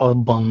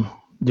abban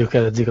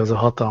gyökeredzik az a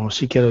hatalmas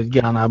siker, hogy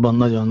Gánában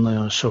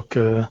nagyon-nagyon sok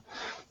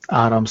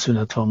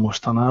áramszünet van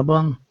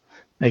mostanában,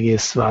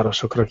 egész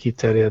városokra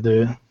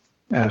kiterjedő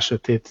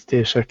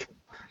elsötétítések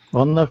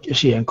vannak,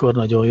 és ilyenkor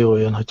nagyon jól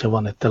jön, hogyha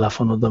van egy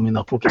telefonod, ami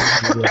napokig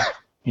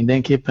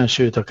mindenképpen,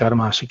 sőt, akár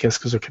másik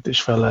eszközöket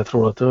is fel lehet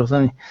róla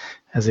tölteni,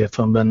 ezért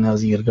van benne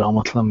az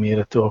irgalmatlan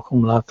méretű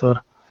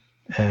akkumulátor.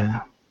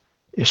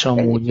 És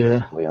amúgy...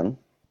 Olyan.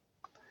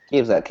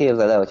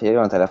 Képzeld el, hogyha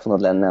olyan telefonod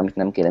lenne, amit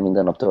nem kéne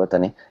minden nap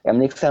tölteni.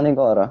 Emlékszel még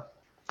arra?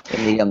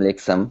 Én még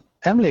emlékszem.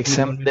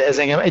 Emlékszem, de ez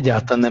engem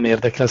egyáltalán nem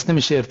érdekel. Ezt nem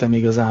is értem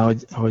igazán,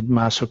 hogy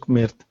mások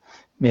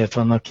miért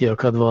vannak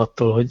kiakadva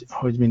attól,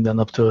 hogy minden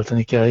nap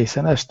tölteni kell,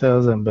 hiszen este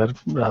az ember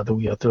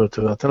rádugja a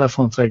töltőre a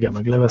telefont, reggel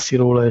meg leveszi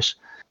róla,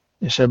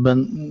 és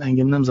ebben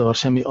engem nem zavar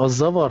semmi. Az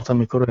zavart,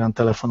 amikor olyan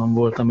telefonom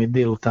volt, amit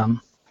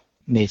délután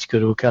 4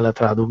 körül kellett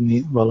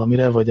rádugni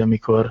valamire, vagy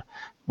amikor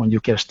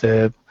mondjuk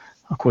este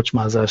a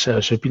kocsmázás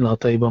első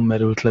pillanataiban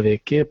merült le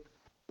végképp,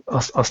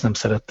 azt nem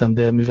szerettem,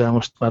 de mivel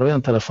most már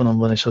olyan telefonom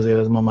van, és azért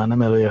ez ma már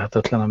nem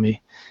elérhetetlen,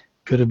 ami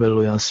körülbelül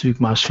olyan szűk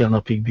 1,5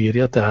 napig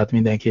bírja, tehát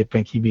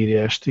mindenképpen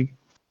kibírja estig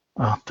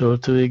a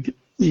töltőig,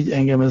 így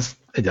engem ez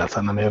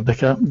egyáltalán nem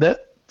érdekel, de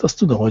azt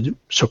tudom, hogy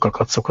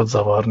sokakat szokott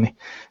zavarni.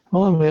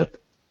 Valamiért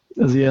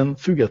ez ilyen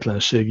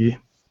függetlenségi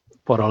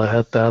para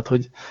lehet, tehát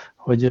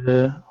hogy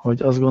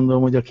azt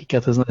gondolom, hogy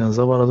akiket ez nagyon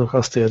zavar, azok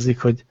azt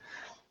érzik,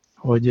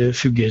 hogy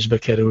függésbe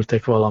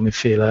kerültek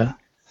valamiféle.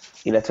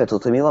 Illetve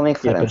tudod, hogy mi van még,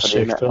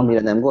 Ferenc,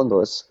 amire nem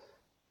gondolsz?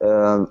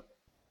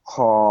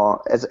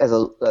 Ha ez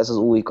az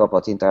új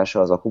kapacitása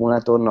az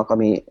akkumulátornak,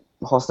 ami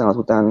használat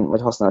után,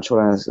 vagy használat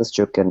során ez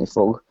csökkenni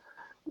fog.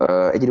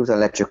 Egy idő után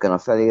lecsökken a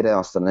felére,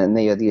 aztán a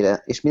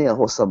negyedére, és minél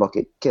hosszabb a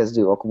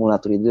kezdő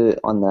akkumulátoridő,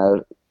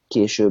 annál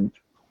később,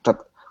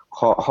 tehát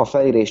ha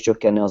felére is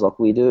csökkenne az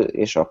akkuidő,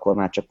 és akkor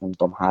már csak nem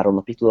tudom, 3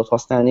 napig tudod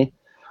használni,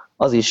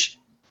 az is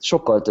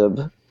sokkal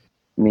több,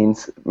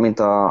 mint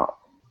a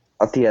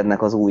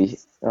tiédnek az új.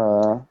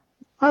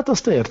 Hát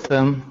azt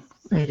értem.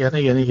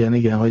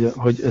 Igen,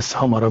 hogy ez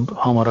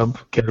hamarabb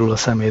kerül a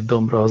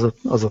szemétdombra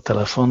az a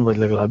telefon, vagy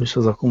legalábbis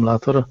az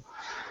akkumulátora.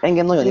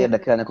 Engem nagyon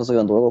érdekelnek az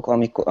olyan dolgok,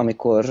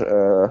 amikor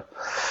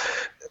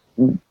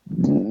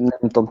nem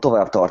tudom,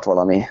 tovább tart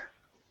valami.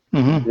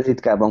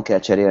 Ritkában kell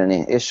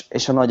cserélni.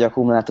 És a nagy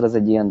akkumulátor az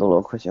egy ilyen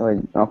dolog, hogy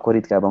akkor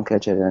ritkában kell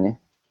cserélni.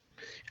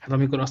 Hát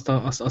amikor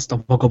azt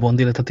a vagabond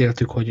életet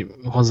éltük, hogy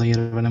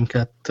hazaérve nem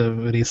kellett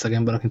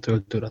részegen rakni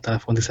töltőre a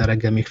telefont, hiszen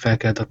reggel még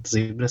felkeltett az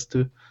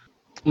ébresztő.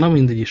 Na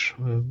mindegy is,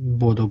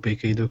 boldog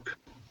békeidők.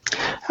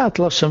 Hát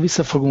lassan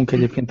vissza fogunk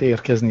egyébként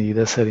érkezni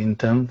ide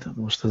szerintem.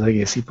 Most az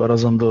egész ipar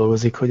azon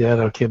dolgozik, hogy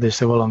erre a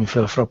kérdésre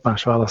valamiféle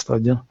frappáns választ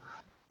adjon.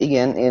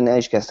 Igen, én el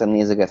is kezdtem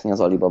nézegetni az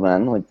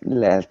Alibabán, hogy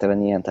lehet-e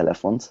venni ilyen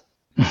telefont.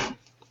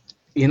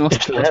 Én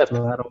azt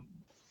várom.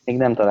 Még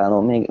nem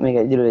találom, még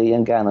egyelőre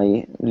ilyen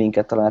gánai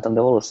linket találtam, de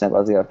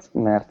valószínűleg azért,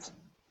 mert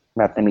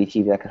nem így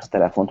hívják ezt a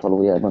telefont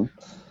valójában.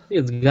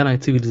 Ez Gána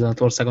egy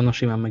civilizált ország, annak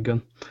simán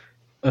megjön.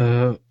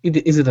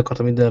 Ezért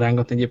akartam ide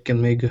rángatni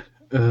egyébként még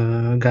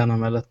Gána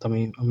mellett,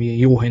 ami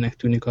jó helynek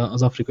tűnik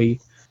az afrikai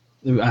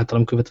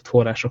általam követett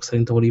források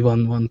szerint, ahol így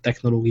van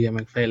technológia,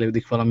 meg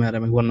fejlődik valamerre,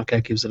 meg vannak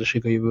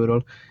elképzelések a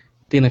jövőről.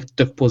 Tényleg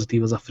tök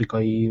pozitív az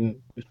afrikai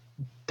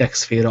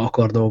tech-szféra,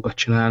 akar dolgokat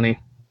csinálni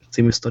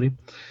című sztori.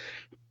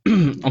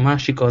 A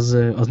másik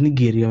az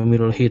Nigéria,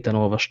 amiről a héten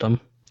olvastam,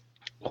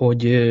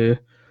 hogy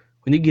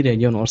Nigéria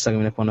egy olyan ország,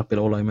 aminek vannak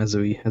például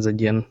olajmezői, ez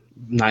egy ilyen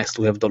nice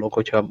to have dolog,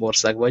 hogyha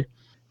ország vagy.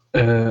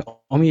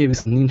 Ami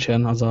viszont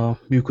nincsen, az a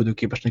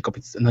működőképes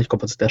nagy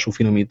kapacitású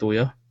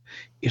finomítója,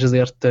 és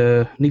ezért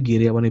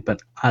Nigériában éppen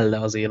áll le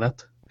az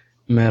élet,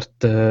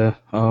 mert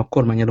a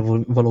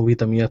kormányra való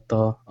vita miatt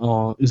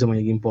a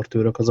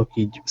üzemanyagimportőrök azok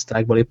így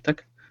sztrájkba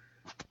léptek,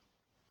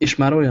 és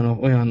már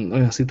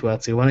olyan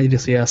szituáció van,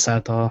 egyrészt, hogy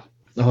elszállt a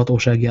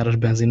hatósági áras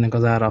benzinnek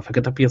az ára a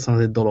fekete piacon,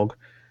 az egy dolog,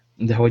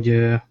 de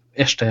hogy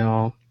este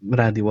a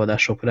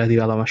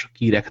rádióállomások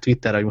írják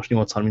Twitterre, hogy most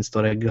 8:30-tól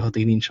reggel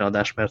 6-ig nincs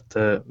adás, mert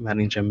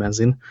nincsen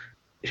benzin,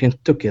 és én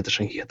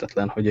tökéletesen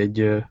hihetetlen, hogy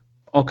egy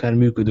akár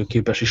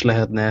működőképes is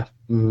lehetne,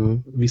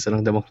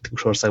 viszonylag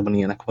demokratikus országban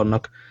ilyenek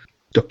vannak,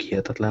 tök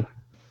hihetetlen.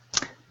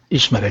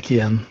 Ismerek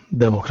ilyen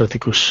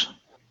demokratikus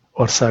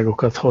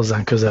országokat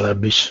hozzánk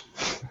közelebb is,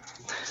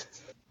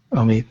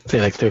 ami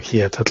tényleg tök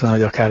hihetetlen,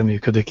 hogy akár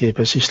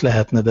működőképes is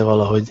lehetne, de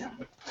valahogy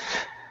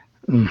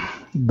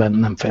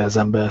nem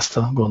fejezem be ezt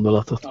a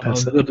gondolatot.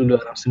 Az ördülő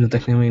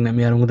áramszüneteknél még nem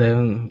járunk,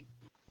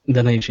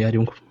 de ne is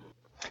járjunk.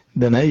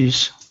 De ne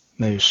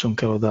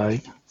jussunk el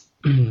odáig.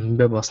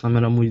 Bebasznám,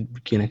 mert amúgy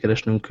kéne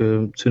keresnünk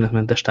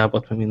szünetmentes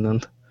tápat, meg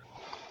mindent.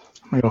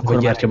 Meg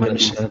akkor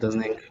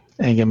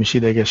engem is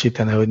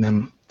idegesítene, hogy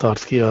nem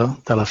tart ki a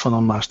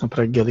telefonom másnap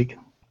reggelig.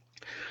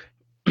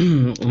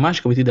 A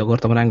másik, amit ide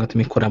akartam rángatni,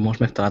 még korábban most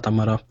megtaláltam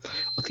már a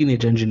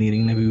Teenage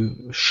Engineering nevű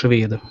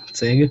svéd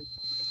cég,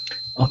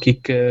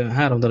 akik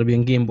 3 darab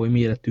ilyen Game Boy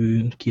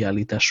méretű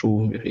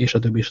kiállítású és a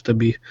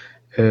többi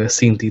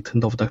szintit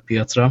dobtak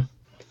piacra.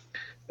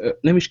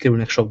 Nem is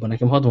kerülnek sokban,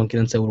 nekem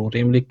 69 euró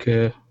rémlik,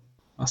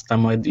 aztán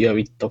majd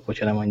javítok,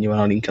 hogyha nem annyi van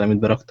a linkkel, amit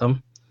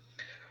beraktam.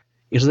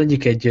 És az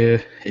egyik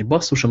egy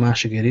basszus, a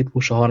másik egy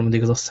ritmus, a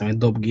harmadik az azt hiszem egy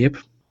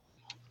dobgép.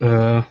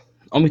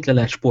 Amit le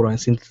lehet spórolni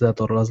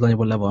szintetizátorral, az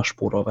lányban le van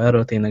spórolva.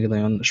 Erről tényleg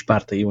nagyon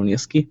spártai jól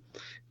néz ki.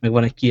 Meg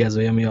van egy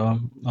kijelzője, ami a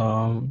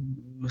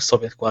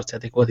szovjet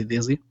kvarcjátékot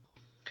idézi.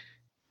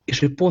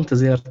 És pont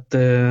ezért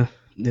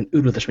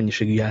őrületes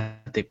mennyiségű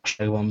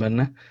játékosság van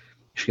benne.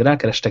 És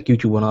rákerestek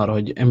YouTube-on arra,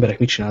 hogy emberek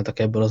mit csináltak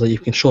ebből az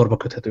egyébként sorba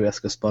köthető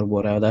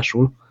eszközparkból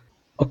ráadásul,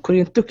 akkor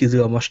ilyen tök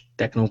izgalmas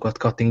technókat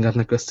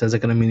kattingatnak össze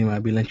ezeken a minimál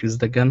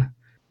billentyűzeteken.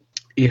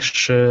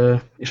 És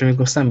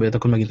amikor szembe jött,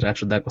 akkor megint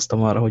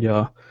rácsodálkoztam arra, hogy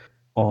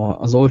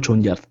az olcsón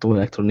gyártató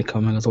elektronika,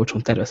 meg az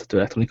olcsón tervezhető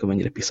elektronika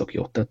mennyire piszok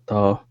jót tett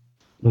a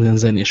olyan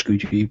zenés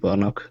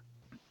kütyűiparnak.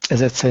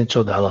 Ez egyszerűen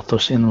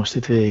csodálatos. Én most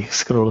itt végig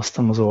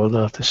scrolloztam az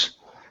oldalt, és...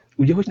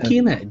 Ugye, hogy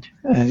kéne egy?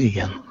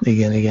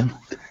 Igen.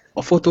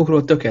 A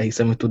fotókról tök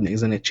elhiszem, hogy tudnék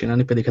zenét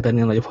csinálni, pedig hát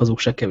ennél nagyobb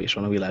hazugság kevés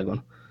van a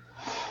világon.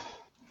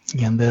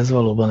 Igen, de ez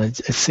valóban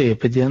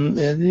egy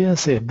ilyen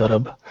szép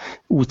darab.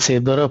 Úgy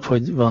szép darab,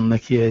 hogy van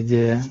neki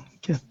egy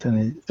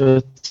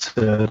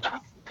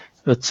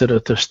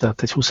 5x5-ös,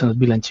 tehát egy 25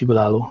 billentyűből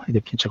álló,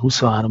 egyébként csak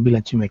 23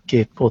 billentyű, meg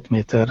 2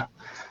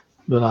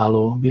 potméterből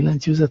álló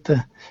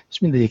billentyűzete, és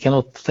mindegyiken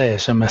ott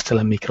teljesen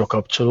meztelen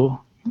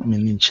mikrokapcsoló, amin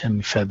nincs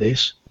semmi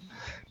fedés.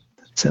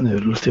 Egyszerűen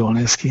őrült jól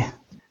néz ki.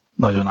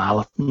 Nagyon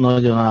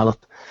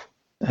állat.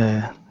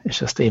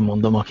 És ezt én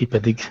mondom, aki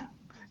pedig,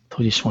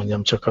 hogy is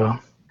mondjam, csak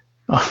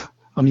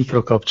a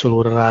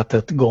mikrokapcsolóra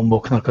rátett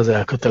gomboknak az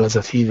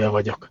elkötelezett híve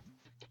vagyok.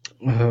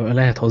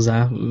 Lehet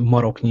hozzá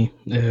maroknyi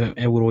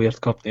euróért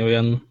kapni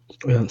olyan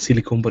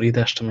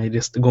szilikonborítást, amely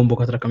egyrészt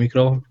gombokat rak a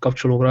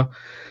mikrokapcsolóra,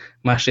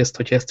 másrészt,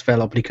 hogyha ezt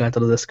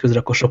felaplikáltad az eszközre,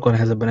 akkor sokkal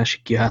nehezebben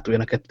esik ki a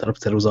hátulján a 2 darab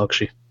ceruza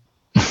aksi.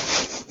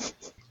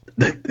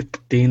 De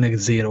tényleg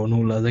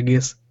 0-0 az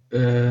egész.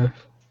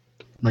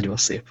 Nagyon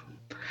szép.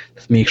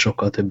 Még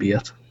sokkal több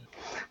ilyet.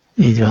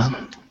 Így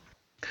van.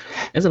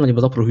 Ezen nagyobb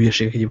az apró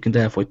hülyeségek egyébként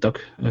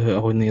elfogytak,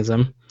 ahogy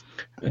nézem.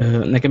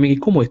 Nekem még egy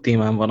komoly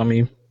témám van,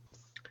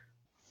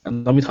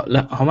 amit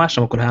ha más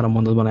nem, akkor 3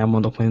 mondatban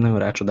elmondok, mert én nagyon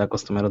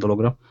rácsodálkoztam erre a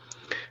dologra.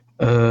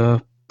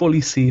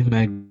 Policy,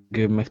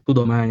 meg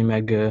tudomány,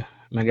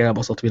 meg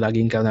elbaszott világ,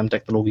 inkább nem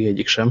technológia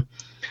egyik sem.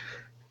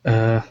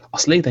 A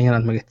Slate-en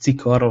jelent meg egy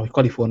cikk arról, hogy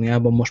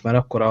Kaliforniában most már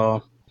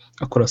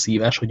akkora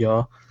szívás, hogy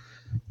a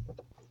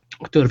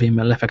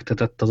törvényben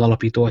lefektetett az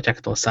alapító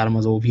atyáktól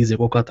származó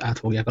vízjogokat át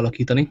fogják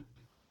alakítani.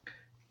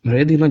 Mert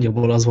eddig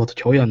nagyjából az volt,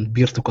 hogyha olyan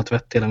birtokot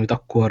vettél, amit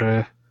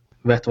akkor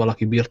vett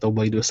valaki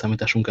birtokba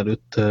időszámításunk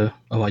előtt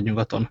a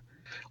vadnyugaton,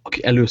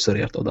 aki először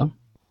ért oda,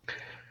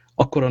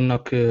 akkor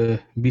annak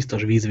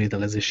biztos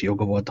vízvételezési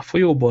joga volt a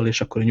folyóból,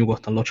 és akkor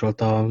nyugodtan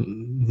locsolta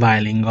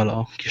vájlinggal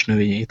a kis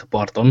növényeit a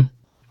parton,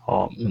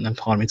 a nem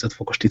 35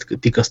 fokos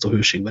tikasztó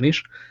hőségben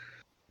is.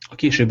 A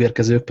később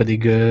érkezők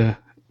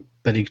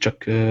pedig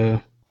csak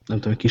nem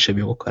tudom, kisebb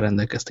jogokkal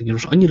rendelkeztek. És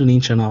most annyira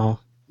nincsen a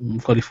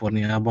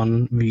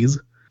Kaliforniában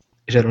víz,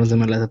 és erről azért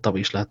már lehetett tavaly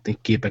is látni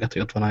képeket,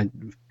 hogy ott van egy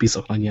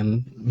piszok nagy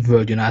ilyen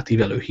völgyön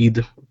átívelő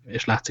híd,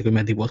 és látszik, hogy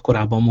meddig volt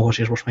korábban mohos,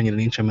 és most mennyire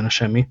nincsen benne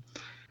semmi.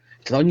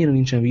 Tehát annyira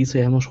nincsen víz,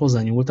 hogy most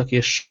hozzányúltak,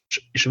 és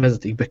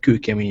vezetik be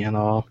kőkeményen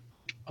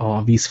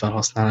a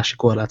vízfelhasználási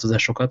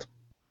korlátozásokat,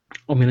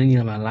 amire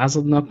nyilván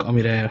lázadnak,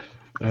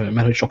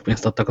 mert hogy sok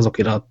pénzt adtak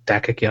azokért a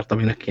telkekért,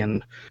 aminek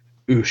ilyen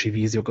ősi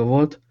vízjoga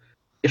volt,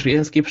 és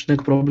ehhez képest a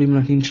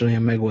problémának nincsen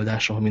olyan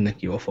megoldás, ahol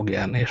mindenki jól fog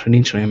járni, és hogy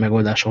nincsen olyan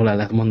megoldás, ahol el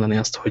lehet mondani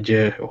azt,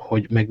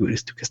 hogy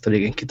megőriztük ezt a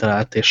régen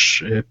kitalált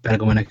és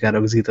pergamenekkel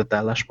rögzített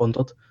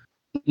álláspontot.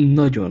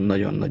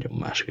 Nagyon-nagyon-nagyon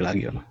más világ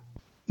jön.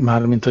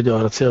 Mármint, hogy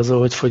arra célzol,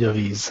 hogy fogy a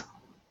víz.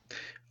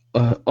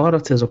 Arra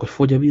célzok, hogy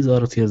fogy a víz,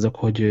 arra célzok,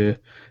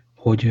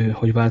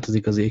 hogy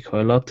változik az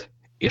éghajlat,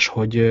 és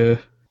hogy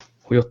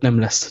ott nem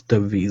lesz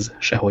több víz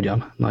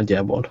sehogyan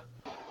nagyjából.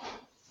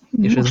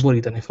 És ez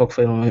borítani fog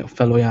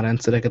fel olyan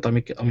rendszereket,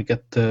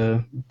 amiket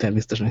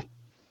természetesen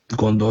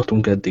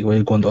gondoltunk eddig,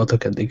 vagy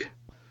gondoltak eddig.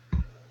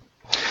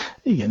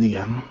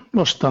 Igen.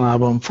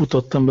 Mostanában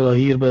futottam bele a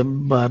hírbe,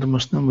 bár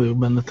most nem vagyok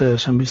benne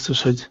teljesen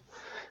biztos, hogy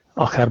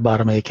akár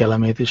bármelyik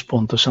elemét is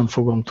pontosan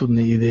fogom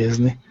tudni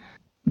idézni,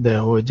 de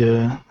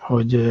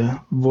hogy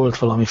volt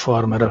valami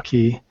farmer,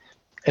 aki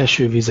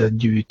esővizet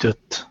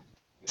gyűjtött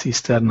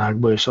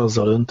ciszternákba, és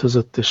azzal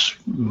öntözött, és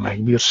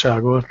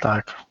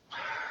megbírságolták,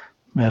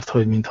 mert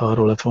hogy mintha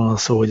arról lett volna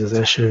szó, hogy az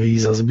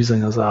esővíz az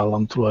bizony az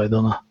állam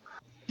tulajdona,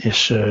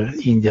 és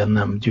ingyen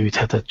nem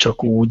gyűjthetett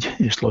csak úgy,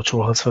 és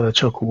locsolhatsz vele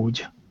csak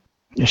úgy.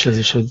 És ez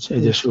is egy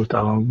Egyesült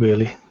Államok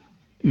béli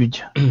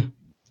ügy.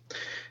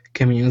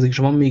 Kemény az, és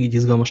van még egy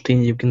izgalmas tény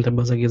egyébként ebben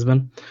az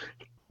egészben,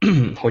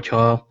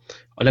 hogyha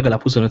a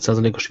legalább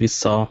 25%-os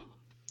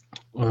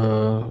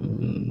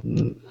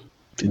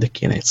ide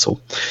kéne egy szó,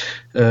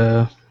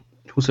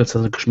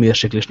 25%-os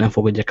mérséklést nem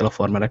fogadják el a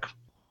farmerek,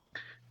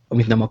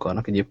 amit nem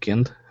akarnak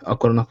egyébként,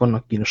 akkor annak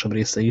vannak kínosabb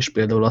részei is,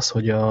 például az,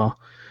 hogy a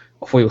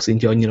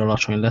folyószintje annyira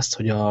alacsony lesz,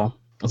 hogy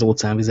az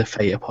óceánvize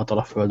feljebb hat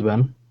a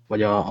földben,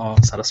 vagy a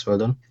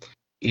szárazföldön,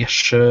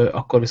 és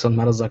akkor viszont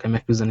már azzal kell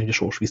megküzdeni, hogy a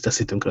sós víz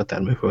teszi tönkre a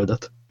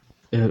termőföldet.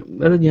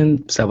 Ez egy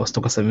ilyen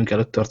szevasztok a szemünk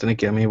előtt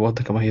történik élmény volt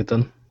nekem a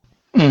héten.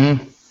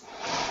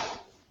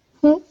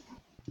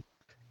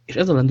 És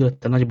ez a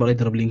lendülettel nagyjából egy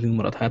darab linkünk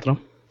maradt hátra.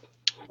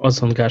 Az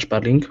van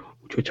Gáspár link,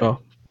 úgyhogy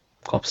ha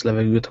kapsz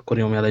levegőt, akkor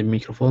nyomj el egy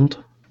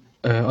mikrofont.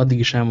 Addig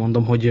is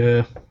elmondom,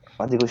 hogy...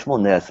 Addig is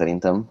mondd el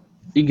szerintem.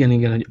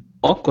 Igen, hogy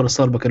akkor a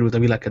szarba került a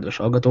világ, kedves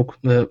hallgatók,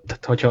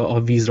 tehát hogyha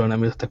a vízről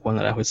nem jöttek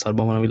volna rá, hogy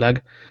szarban van a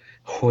világ,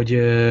 hogy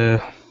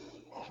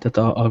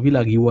tehát a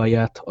világ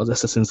UI-ját az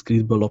Assassin's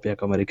Creed-ből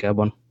lopják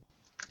Amerikában.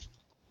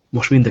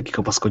 Most mindenki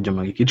kapaszkodjon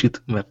meg egy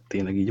kicsit, mert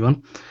tényleg így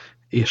van.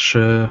 És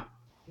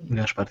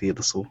Gáspár, tiéd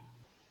a szó.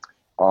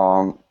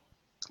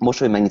 Most,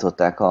 hogy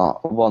megnyitották a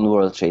One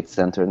World Trade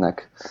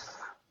Centernek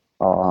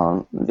a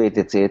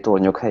VTC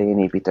tornyok helyén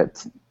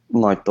épített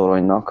nagy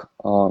toronynak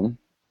a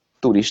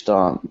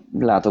turista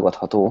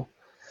látogatható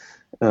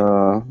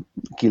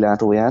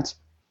kilátóját,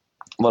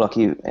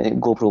 valaki egy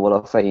GoPro-val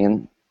a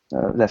fején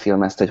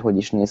lefilmezte, hogy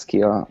is néz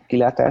ki a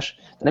kilátás.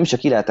 De nem is a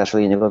kilátás a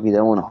lényeg a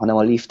videón, hanem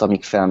a lift,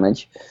 amíg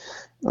felmegy.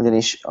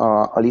 Ugyanis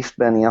a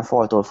liftben ilyen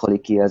faltól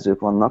falig kijelzők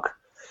vannak,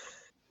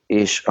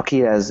 és a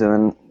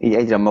kijelzőn így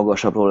egyre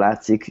magasabbról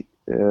látszik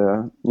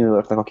New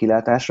Yorknak a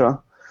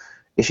kilátása,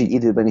 és így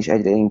időben is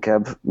egyre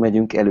inkább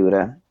megyünk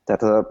előre.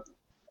 Tehát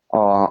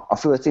a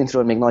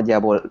földszintről még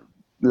nagyjából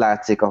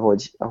látszik,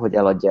 ahogy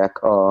eladják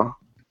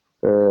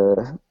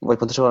vagy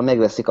pontosabban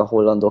megveszik a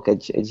hollandok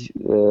egy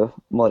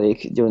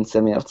marék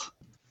gyöngyszemért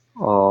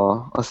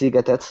a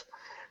szigetet,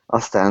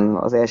 aztán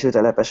az első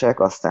telepesek,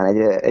 aztán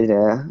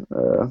egyre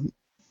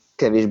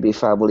kevésbé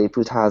fából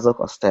épült házak,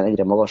 aztán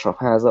egyre magasabb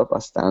házak,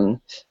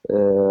 aztán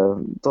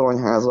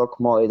toronyházak,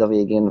 majd a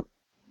végén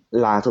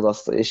látod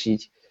azt, és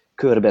így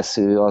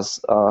körbesző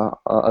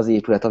az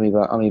épület,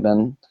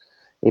 amiben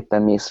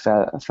éppen mész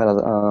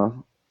fel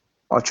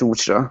a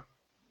csúcsra.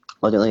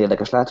 Nagyon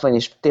érdekes látvány,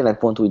 és tényleg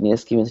pont úgy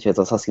néz ki, mintha ez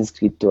az Assassin's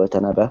Creed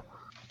töltene be.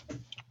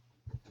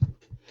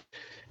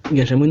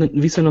 Igen, sem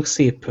viszonylag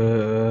szép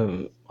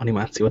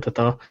animáció,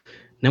 tehát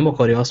nem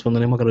akarja azt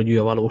mondani maga, hogy ő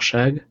a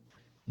valóság,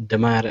 de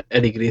már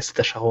elég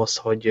részletes ahhoz,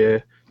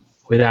 hogy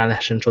rá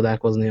lehessen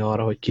csodálkozni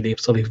arra, hogy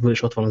kilépsz a liftből,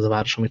 és ott van az a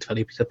város, amit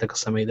felépítettek a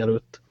szemeid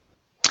előtt.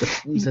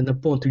 Szerintem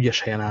pont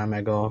ügyes helyen áll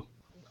meg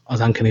az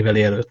Uncanny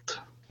Valley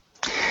előtt.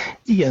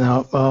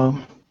 Igen,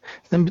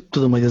 nem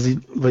tudom, hogy ez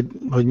így,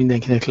 vagy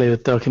mindenkinek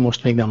lejött-e, aki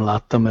most még nem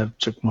látta, mert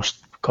csak most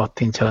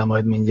kattintja le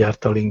majd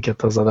mindjárt a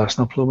linket az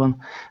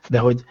adásnaplóban, de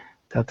hogy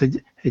tehát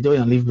egy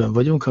olyan liftben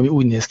vagyunk, ami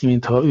úgy néz ki,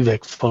 mintha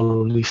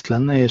üvegfalú lift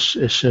lenne,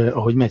 és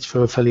ahogy megy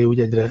fölfelé, úgy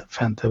egyre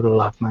fentebbről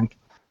látnánk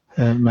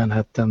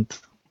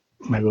Manhattant,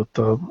 meg ott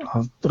a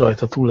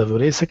rajta túllevő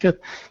részeket,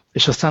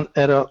 és aztán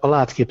erre a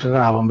látképre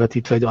rá van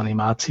vetítve egy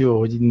animáció,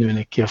 hogy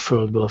nőnek ki a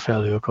földből a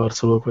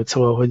felhőkarcolók, vagy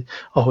szóval, hogy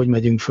ahogy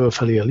megyünk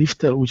fölfelé a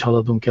lifttel, úgy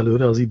haladunk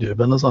előre az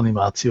időben, az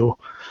animáció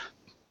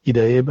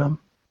idejében,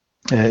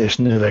 és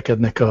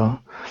növekednek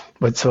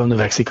vagy szóval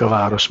növekszik a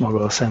város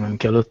maga a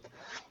szemünk előtt,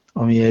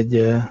 ami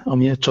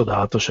egy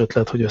csodálatos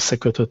ötlet, hogy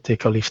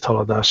összekötötték a lift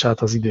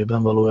haladását az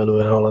időben való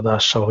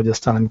előrehaladással, hogy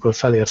aztán amikor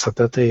felérsz a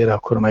tetejére,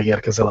 akkor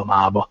megérkezel a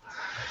mába,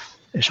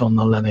 és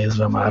onnan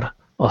lenézve már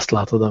azt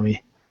látod,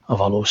 ami a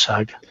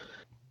valóság.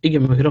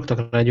 Igen, mert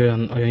raktak rá egy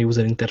olyan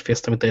user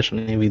interfészt, ami teljesen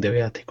ilyen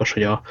videójátékos,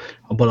 hogy a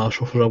bal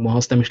alsó sorokban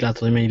azt nem is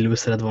látod, hogy mennyi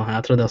lőszered van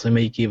hátra, de az, hogy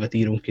melyik évet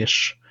írunk,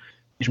 és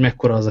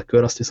mekkora az a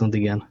kör, azt viszont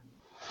igen.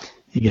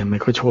 Igen,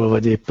 meg hogy hol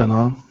vagy éppen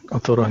a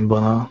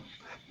toronyban, a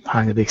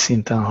hányadik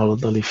szinten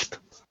halad a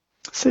lift.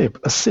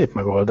 Ez szép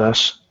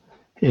megoldás.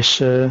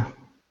 És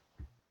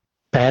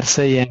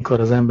persze ilyenkor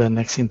az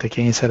embernek szinte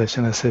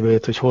kényszeresen eszébe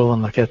jött, hogy hol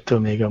vannak ettől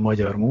még a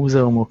magyar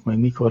múzeumok, meg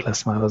mikor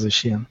lesz már az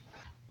is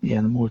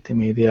ilyen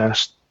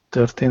multimédiás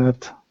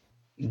történet.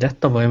 De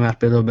tavaly már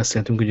például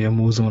beszéltünk ugye a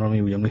múzeumról,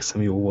 ami úgy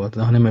emlékszem jó volt,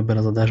 de ha nem ebben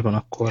az adásban,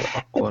 akkor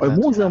a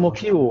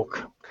múzeumok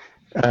jók.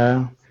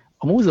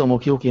 A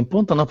múzeumok jók, én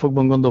pont a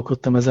napokban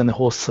gondolkodtam ezen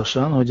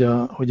hosszasan,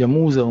 hogy a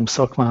múzeum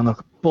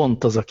szakmának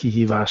pont az a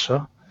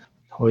kihívása,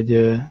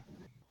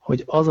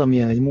 hogy az,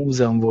 amilyen egy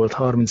múzeum volt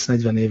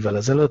 30-40 évvel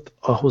ezelőtt,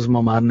 ahhoz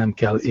ma már nem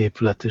kell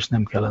épület, és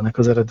nem kellenek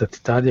az eredeti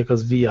tárgyak,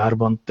 az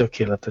VR-ban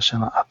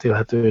tökéletesen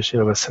átélhető és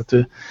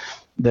élvezhető,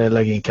 de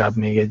leginkább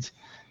még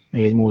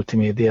egy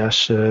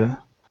multimédiás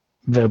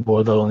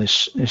weboldalon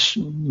is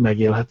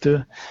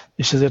megélhető,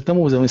 és ezért a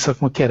múzeumi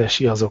szakma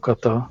keresi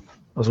azokat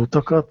az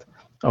utakat,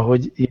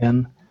 ahogy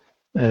ilyen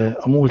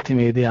a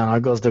multimédiánál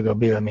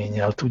gazdagabb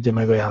élménnyel tudja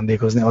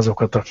megajándékozni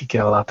azokat, akik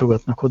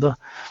ellátogatnak oda,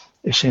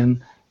 és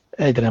én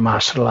egyre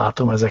másra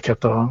látom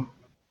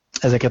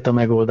ezeket a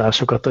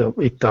megoldásokat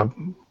itt a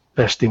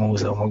pesti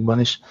múzeumokban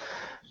is,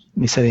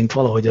 miszerint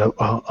valahogy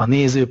a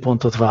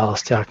nézőpontot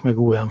választják meg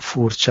olyan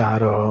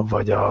furcsára,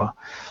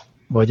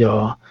 vagy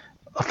a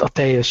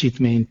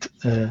teljesítményt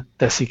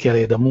teszik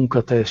eléd, a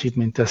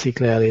munkateljesítményt teszik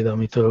le eléd,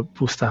 amitől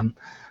pusztán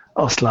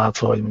azt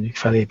látva, hogy mondjuk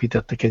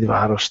felépítettek egy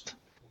várost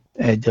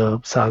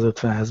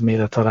 1:150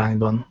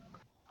 méretarányban,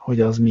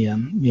 hogy az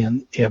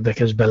milyen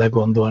érdekes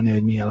belegondolni,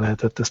 hogy milyen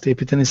lehetett ezt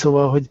építeni.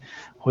 Szóval,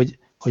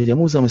 hogy a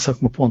múzeumi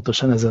szakma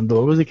pontosan ezen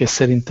dolgozik, és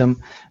szerintem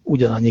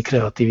ugyanannyi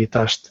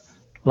kreativitást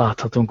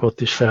láthatunk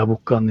ott is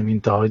felbukkanni,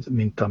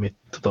 mint amit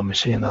tudom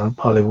is én a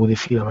hollywoodi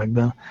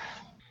filmekben,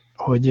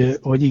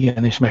 hogy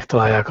igenis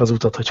megtalálják az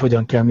utat, hogy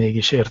hogyan kell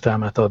mégis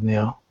értelmet adni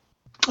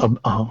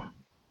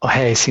a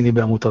helyszíni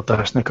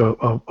bemutatásnak,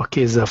 a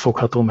kézzel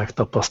fogható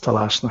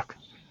megtapasztalásnak.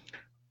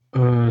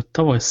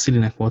 Tavaly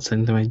Szilinek volt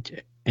szerintem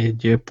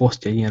egy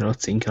posztja ilyenről a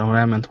cinken, ahol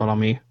elment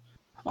valami,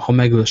 ha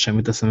megöl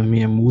semmit eszembe,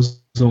 milyen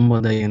múzeumba,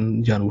 de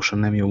én gyanúsan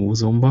nem jó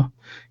múzeumba,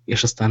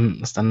 és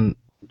aztán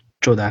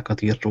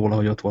csodákat írt róla,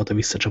 hogy ott volt a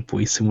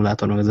visszacsapói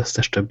szimulátor, meg az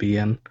összes többi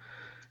ilyen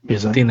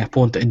tényleg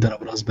pont egy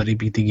darab Raspberry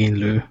Pi-t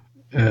igénylő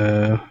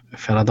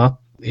feladat,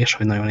 és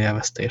hogy nagyon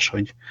élvezte, és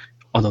hogy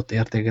adott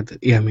értéket,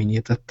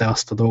 élményét tette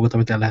azt a dolgot,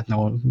 amit el lehetne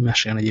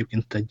mesélni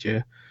egyébként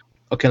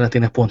a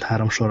keletének pont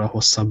 3 sorra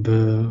hosszabb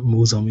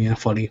múzeum, ilyen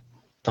fali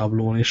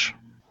tablón is.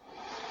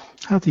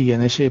 Hát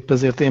igen, és épp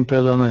ezért én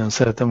például nagyon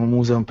szeretem a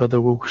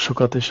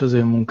múzeumpedagógusokat és az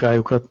ő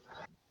munkájukat.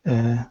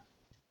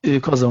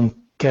 Ők azon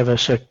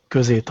kevesek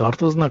közé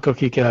tartoznak,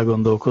 akik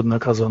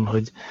elgondolkodnak azon,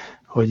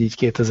 hogy így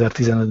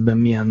 2015-ben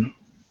milyen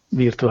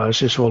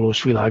virtuális és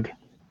valós világ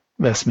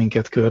vesz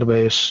minket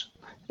körbe, és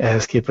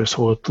ehhez képest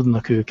hol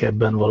tudnak ők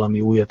ebben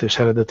valami újat és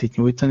eredetit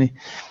nyújtani.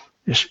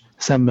 És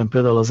szemben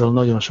például azzal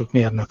nagyon sok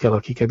mérnökkel,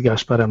 akiket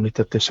Gáspár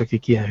említett, és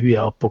akik ilyen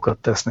hülye appokat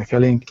tesznek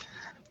elénk,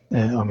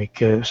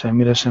 amik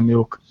semmire sem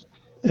jók,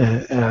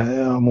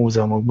 a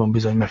múzeumokban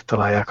bizony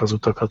megtalálják az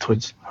utakat,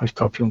 hogy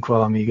kapjunk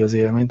valami igazi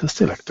élményt, ez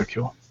tényleg tök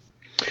jó.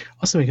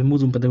 Azt mondom, hogy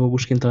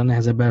múzeumpedagógusként talán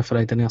nehezebb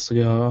elfelejteni azt,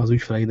 hogy az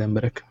ügyfeleid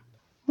emberek.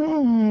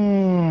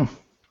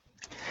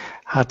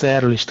 Hát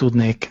erről is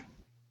tudnék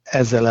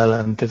ezzel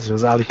ellentétes,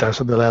 az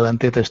állításoddal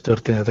ellentétes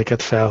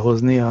történeteket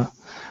felhozni a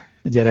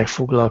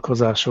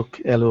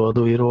gyerekfoglalkozások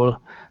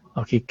előadóiról,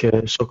 akik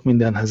sok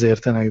mindenhez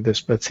értenek, de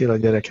speciál a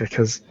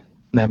gyerekekhez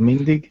nem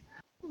mindig,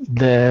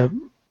 de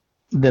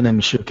nem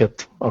is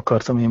őket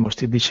akartam én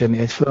most itt dicsérni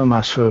egyfelől,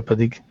 másfelől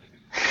pedig.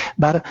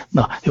 Bár,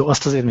 na jó,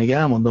 azt azért még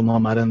elmondom, ha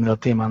már ennél a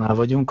témánál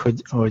vagyunk,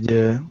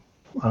 hogy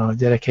a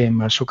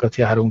gyerekeimmel sokat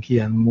járunk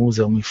ilyen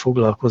múzeumi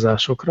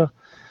foglalkozásokra,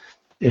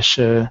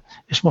 és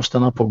most a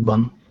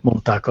napokban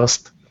mondták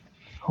azt,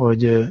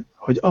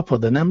 hogy apa,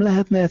 de nem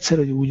lehetne egyszer,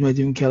 hogy úgy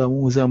megyünk el a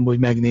múzeumba, hogy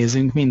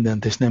megnézzünk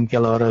mindent, és nem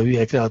kell arra a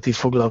hülye kreatív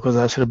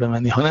foglalkozásra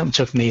bemenni, hanem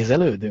csak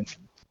nézelődünk.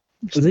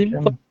 Ez egy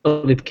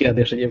valid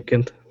kérdés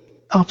egyébként.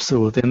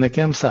 Abszolút, én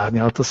nekem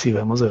szárnyalt a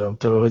szívem az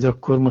örömtől, hogy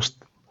akkor most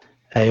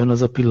eljön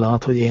az a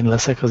pillanat, hogy én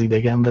leszek az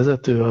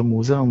idegenvezető a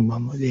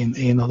múzeumban, hogy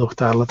én adok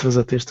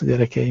tárlatvezetést a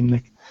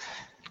gyerekeimnek.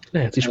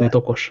 Lehet ismét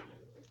okos.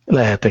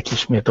 Lehetek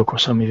ismét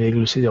okos, ami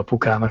végül is egy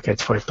apukának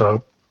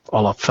egyfajta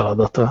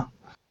alapfeladata.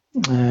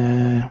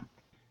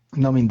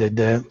 Na mindegy,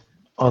 de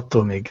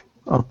attól még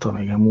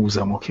a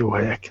múzeumok jó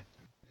helyek.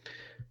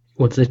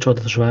 Volt ez egy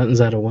csodatos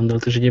záró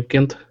gondolat is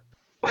egyébként.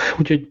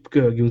 Úgyhogy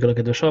köhögjünk el a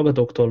kedves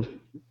hallgatóktól.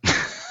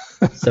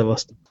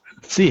 Szevasztok!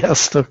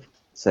 Sziasztok!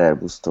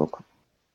 Szervusztok!